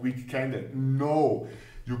kind of weak candle. No.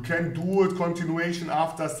 You can do a continuation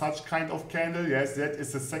after such kind of candle. Yes, that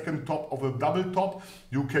is the second top of a double top.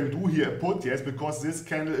 You can do here a put, yes, because this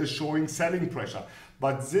candle is showing selling pressure.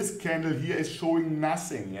 But this candle here is showing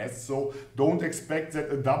nothing, yes, so don't expect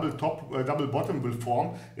that a double top, double bottom will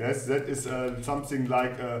form. Yes, that is something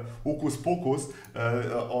like hocus pocus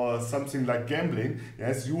or something like gambling.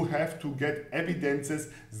 Yes, you have to get evidences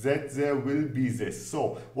that there will be this.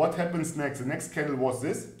 So what happens next? The next candle was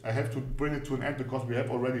this. I have to bring it to an end because we have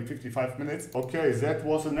already 55 minutes. Okay, that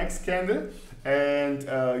was the next candle. And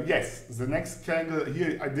yes, the next candle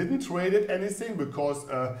here, I didn't trade it anything because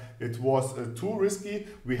it was too risky.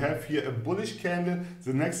 We have here a bullish candle.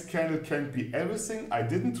 The next candle can be everything. I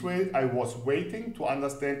didn't trade it. I was waiting to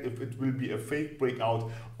understand if it will be a fake breakout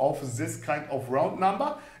of this kind of round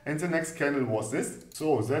number. And the next candle was this.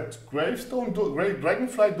 So that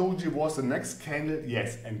dragonfly doji was the next candle.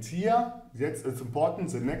 Yes, and here, it's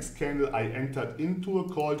important. The next candle I entered into a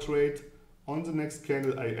call trade. On the next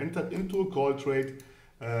candle I entered into a call trade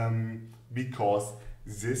because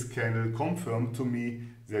this candle confirmed to me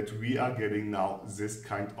that we are getting now this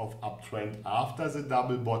kind of uptrend after the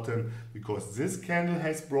double bottom, because this candle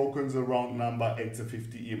has broken the round number at the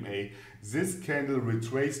 50 EMA. This candle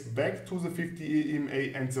retraced back to the 50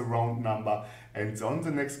 EMA and the round number, and on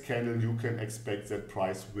the next candle you can expect that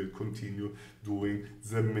price will continue doing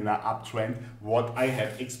the minor uptrend, what I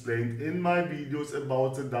have explained in my videos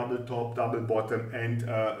about the double top, double bottom, and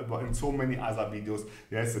in so many other videos.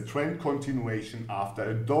 There's a trend continuation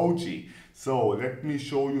after a doji. So let me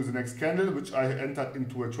show you the next candle which I entered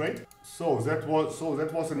into a trade. So that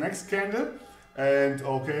was the next candle. And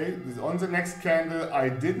okay, on the next candle I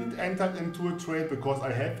didn't enter into a trade because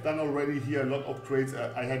I have done already here a lot of trades.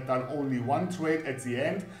 I had done only one trade at the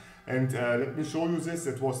end, and let me show you this.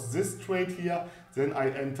 It was this trade here. Then I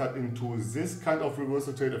entered into this kind of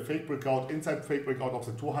reversal trade, a fake breakout, inside fake breakout of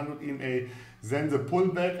the 200 EMA. Then the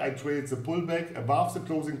pullback, I traded the pullback above the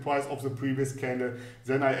closing price of the previous candle.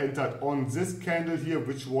 Then I entered on this candle here,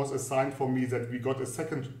 which was a sign for me that we got a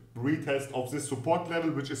second retest of this support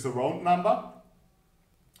level, which is the round number.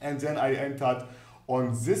 And then I entered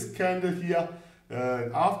on this candle here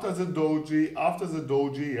after the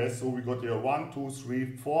doji, yes, so we got here 1, 2,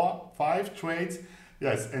 3, 4, 5 trades.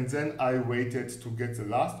 Yes, and then I waited to get the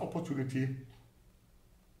last opportunity,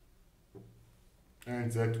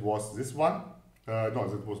 and that was this one. No,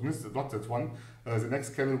 that was not that one. The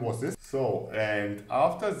next candle was this. So, and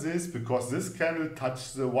after this, because this candle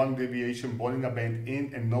touched the 1 deviation Bollinger Band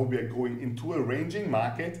in, and now we are going into a ranging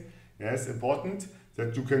market. Yes, important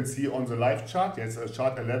that you can see on the live chart. Yes,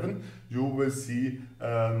 chart 11. You will see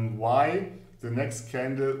why the next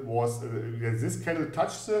candle was this candle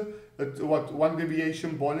touched the 1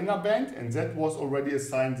 deviation Bollinger Band, and that was already a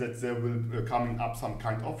sign that there will coming up some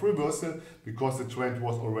kind of reversal, because the trend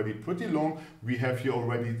was already pretty long. We have here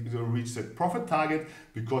already reached that profit target,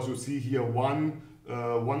 because you see here one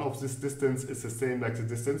of this distance is the same like the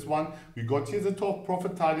distance one. We got here the top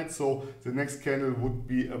profit target, so the next candle would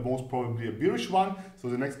be most probably a bearish one. So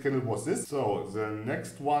the next candle was this. So the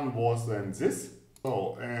next one was then this.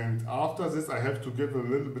 So, and after this I have to give a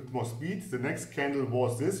little bit more speed. The next candle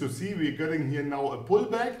was this. You see we're getting here now a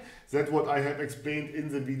pullback. That's what I have explained in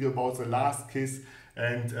the video about the last kiss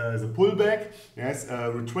and the pullback. Yes,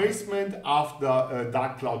 retracement after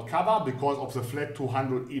dark cloud cover because of the flat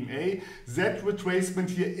 200 EMA. That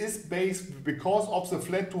retracement here is based because of the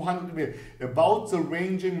flat 200 EMA about the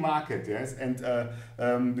ranging market. Yes,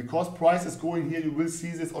 and because price is going here, you will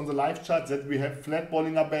see this on the live chart that we have flat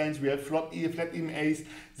Bollinger Bands, we have flat EMAs.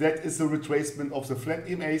 That is the retracement of the flat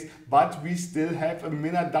EMAs, but we still have a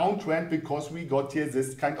minor downtrend because we got here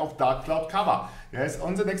this kind of dark cloud cover. Yes,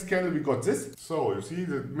 on the next candle we got this. So you see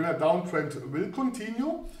the minor downtrend will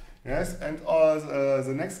continue. Yes, and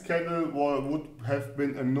the next candle would have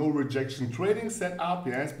been a no rejection trading setup.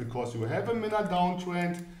 Yes, because you have a minor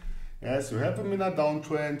downtrend. Yes, you have a minor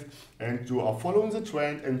downtrend and you are following the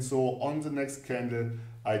trend, and so on the next candle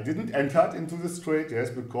I didn't enter into this trade,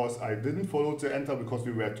 yes, because I didn't follow the enter because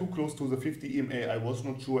we were too close to the 50 EMA. I was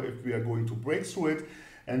not sure if we are going to break through it,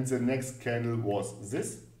 and the next candle was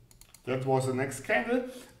this. That was the next candle,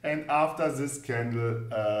 and after this candle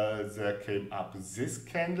there came up this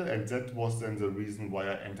candle, and that was then the reason why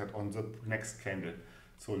I entered on the next candle.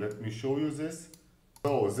 So let me show you this.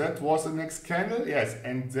 So that was the next candle, yes,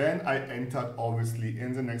 and then I entered obviously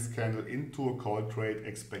in the next candle into a call trade,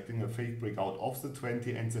 expecting a fake breakout of the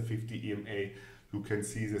 20 and the 50 EMA. You can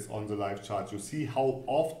see this on the live chart. You see how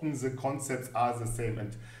often the concepts are the same,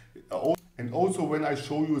 and also when I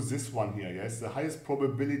show you this one here, yes, the highest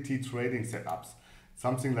probability trading setups,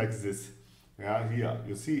 something like this. Yeah, here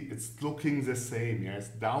you see it's looking the same, yes,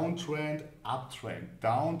 downtrend, uptrend,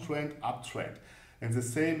 downtrend, uptrend, and the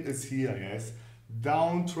same is here, yes.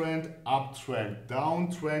 Downtrend, uptrend,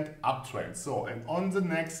 downtrend, uptrend. So, and on the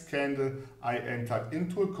next candle I entered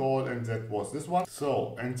into a call, and that was this one.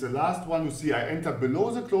 So, and the last one, you see I entered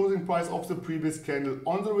below the closing price of the previous candle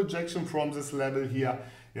on the rejection from this level here.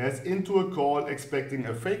 Yes, into a call, expecting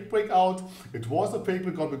a fake breakout. It was a fake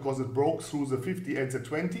breakout because it broke through the 50 and the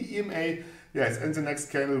 20 EMA. Yes, and the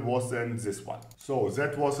next candle was then this one. So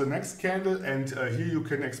that was the next candle, and here you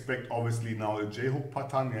can expect obviously now a J-hook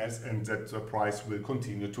pattern, yes, and that the price will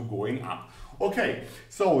continue to going up. Okay,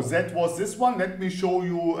 so that was this one. Let me show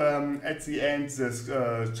you at the end this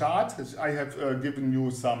chart. I have given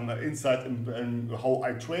you some insight in how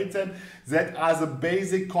I trade them. That are the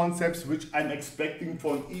basic concepts which I'm expecting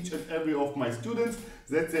from each and every of my students,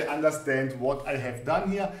 that they understand what I have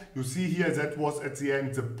done here. You see here that was at the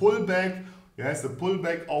end the pullback. Yes, the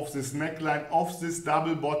pullback of this neckline of this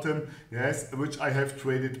double bottom, yes, which I have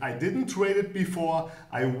traded. I didn't trade it before.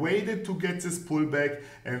 I waited to get this pullback,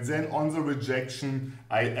 and then on the rejection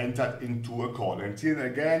I entered into a call. And here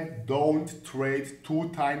again, don't trade two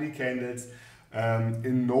tiny candles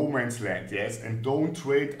in no man's land, yes, and don't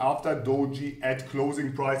trade after doji at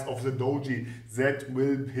closing price of the doji. That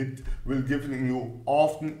will give you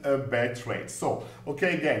often a bad trade. So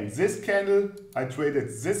okay, again, this candle I traded,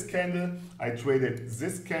 this candle I traded,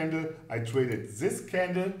 this candle I traded, this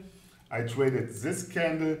candle I traded, this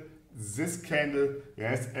candle, this candle,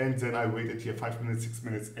 yes, and then I waited here 5 minutes, 6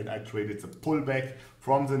 minutes, and I traded the pullback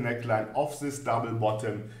from the neckline of this double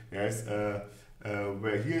bottom, yes,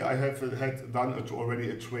 where here I have had done already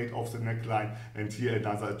a trade of the neckline, and here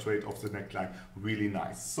another trade of the neckline. Really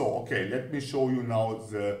nice. So okay, let me show you now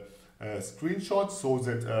the screenshot so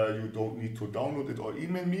that you don't need to download it or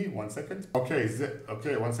email me. 1 second. Okay,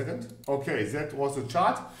 one second. Okay, that was the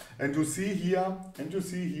chart, and you see here,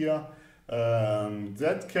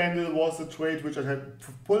 that candle was the trade which I had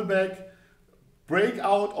pullback,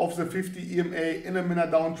 breakout of the 50 EMA in a minor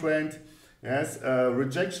downtrend. Yes,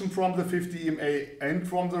 rejection from the 50 EMA and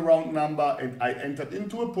from the round number, and I entered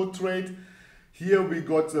into a put trade. Here we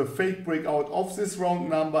got the fake breakout of this round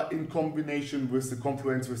number in combination with the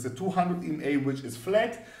confluence with the 200 EMA, which is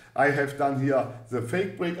flat. I have done here the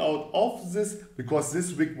fake breakout of this because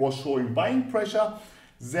this wick was showing buying pressure.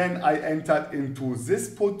 Then I entered into this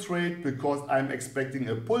put trade because I'm expecting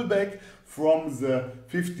a pullback from the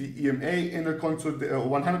 50 EMA in a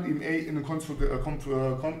 100 EMA in a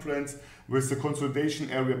confluence with the consolidation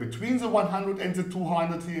area between the 100 and the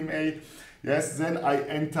 200 EMA. Yes, then I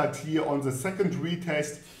entered here on the second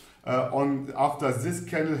retest after this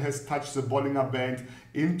candle has touched the Bollinger Band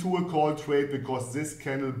into a call trade because this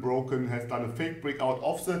candle broken has done a fake breakout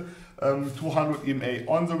of the 200 EMA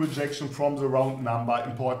on the rejection from the round number,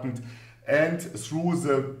 important. And through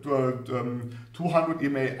the 200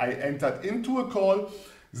 EMA I entered into a call.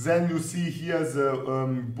 Then you see here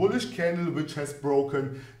the bullish candle which has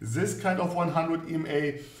broken this kind of 100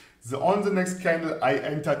 EMA. On the next candle I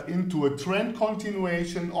entered into a trend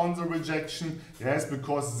continuation on the rejection, yes,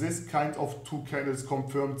 because this kind of two candles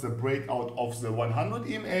confirmed the breakout of the 100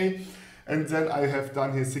 EMA. And then I have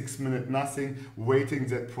done here 6 minute nothing, waiting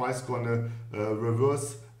that price gonna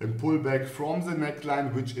reverse and pull back from the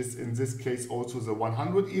neckline, which is in this case also the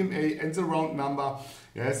 100 EMA and the round number.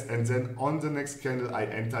 Yes, and then on the next candle I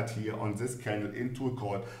entered here on this candle into a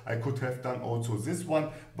call. I could have done also this one,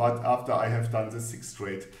 but after I have done the 6th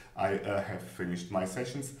trade, I have finished my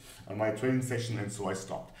sessions, my trading session, and so I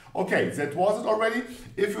stopped. Okay, that was it already.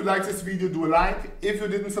 If you like this video, do a like. If you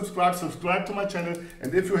didn't subscribe, subscribe to my channel.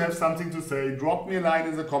 And if you have something to say, drop me a line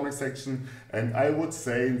in the comment section. And I would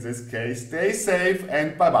say in this case, stay safe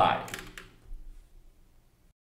and bye-bye.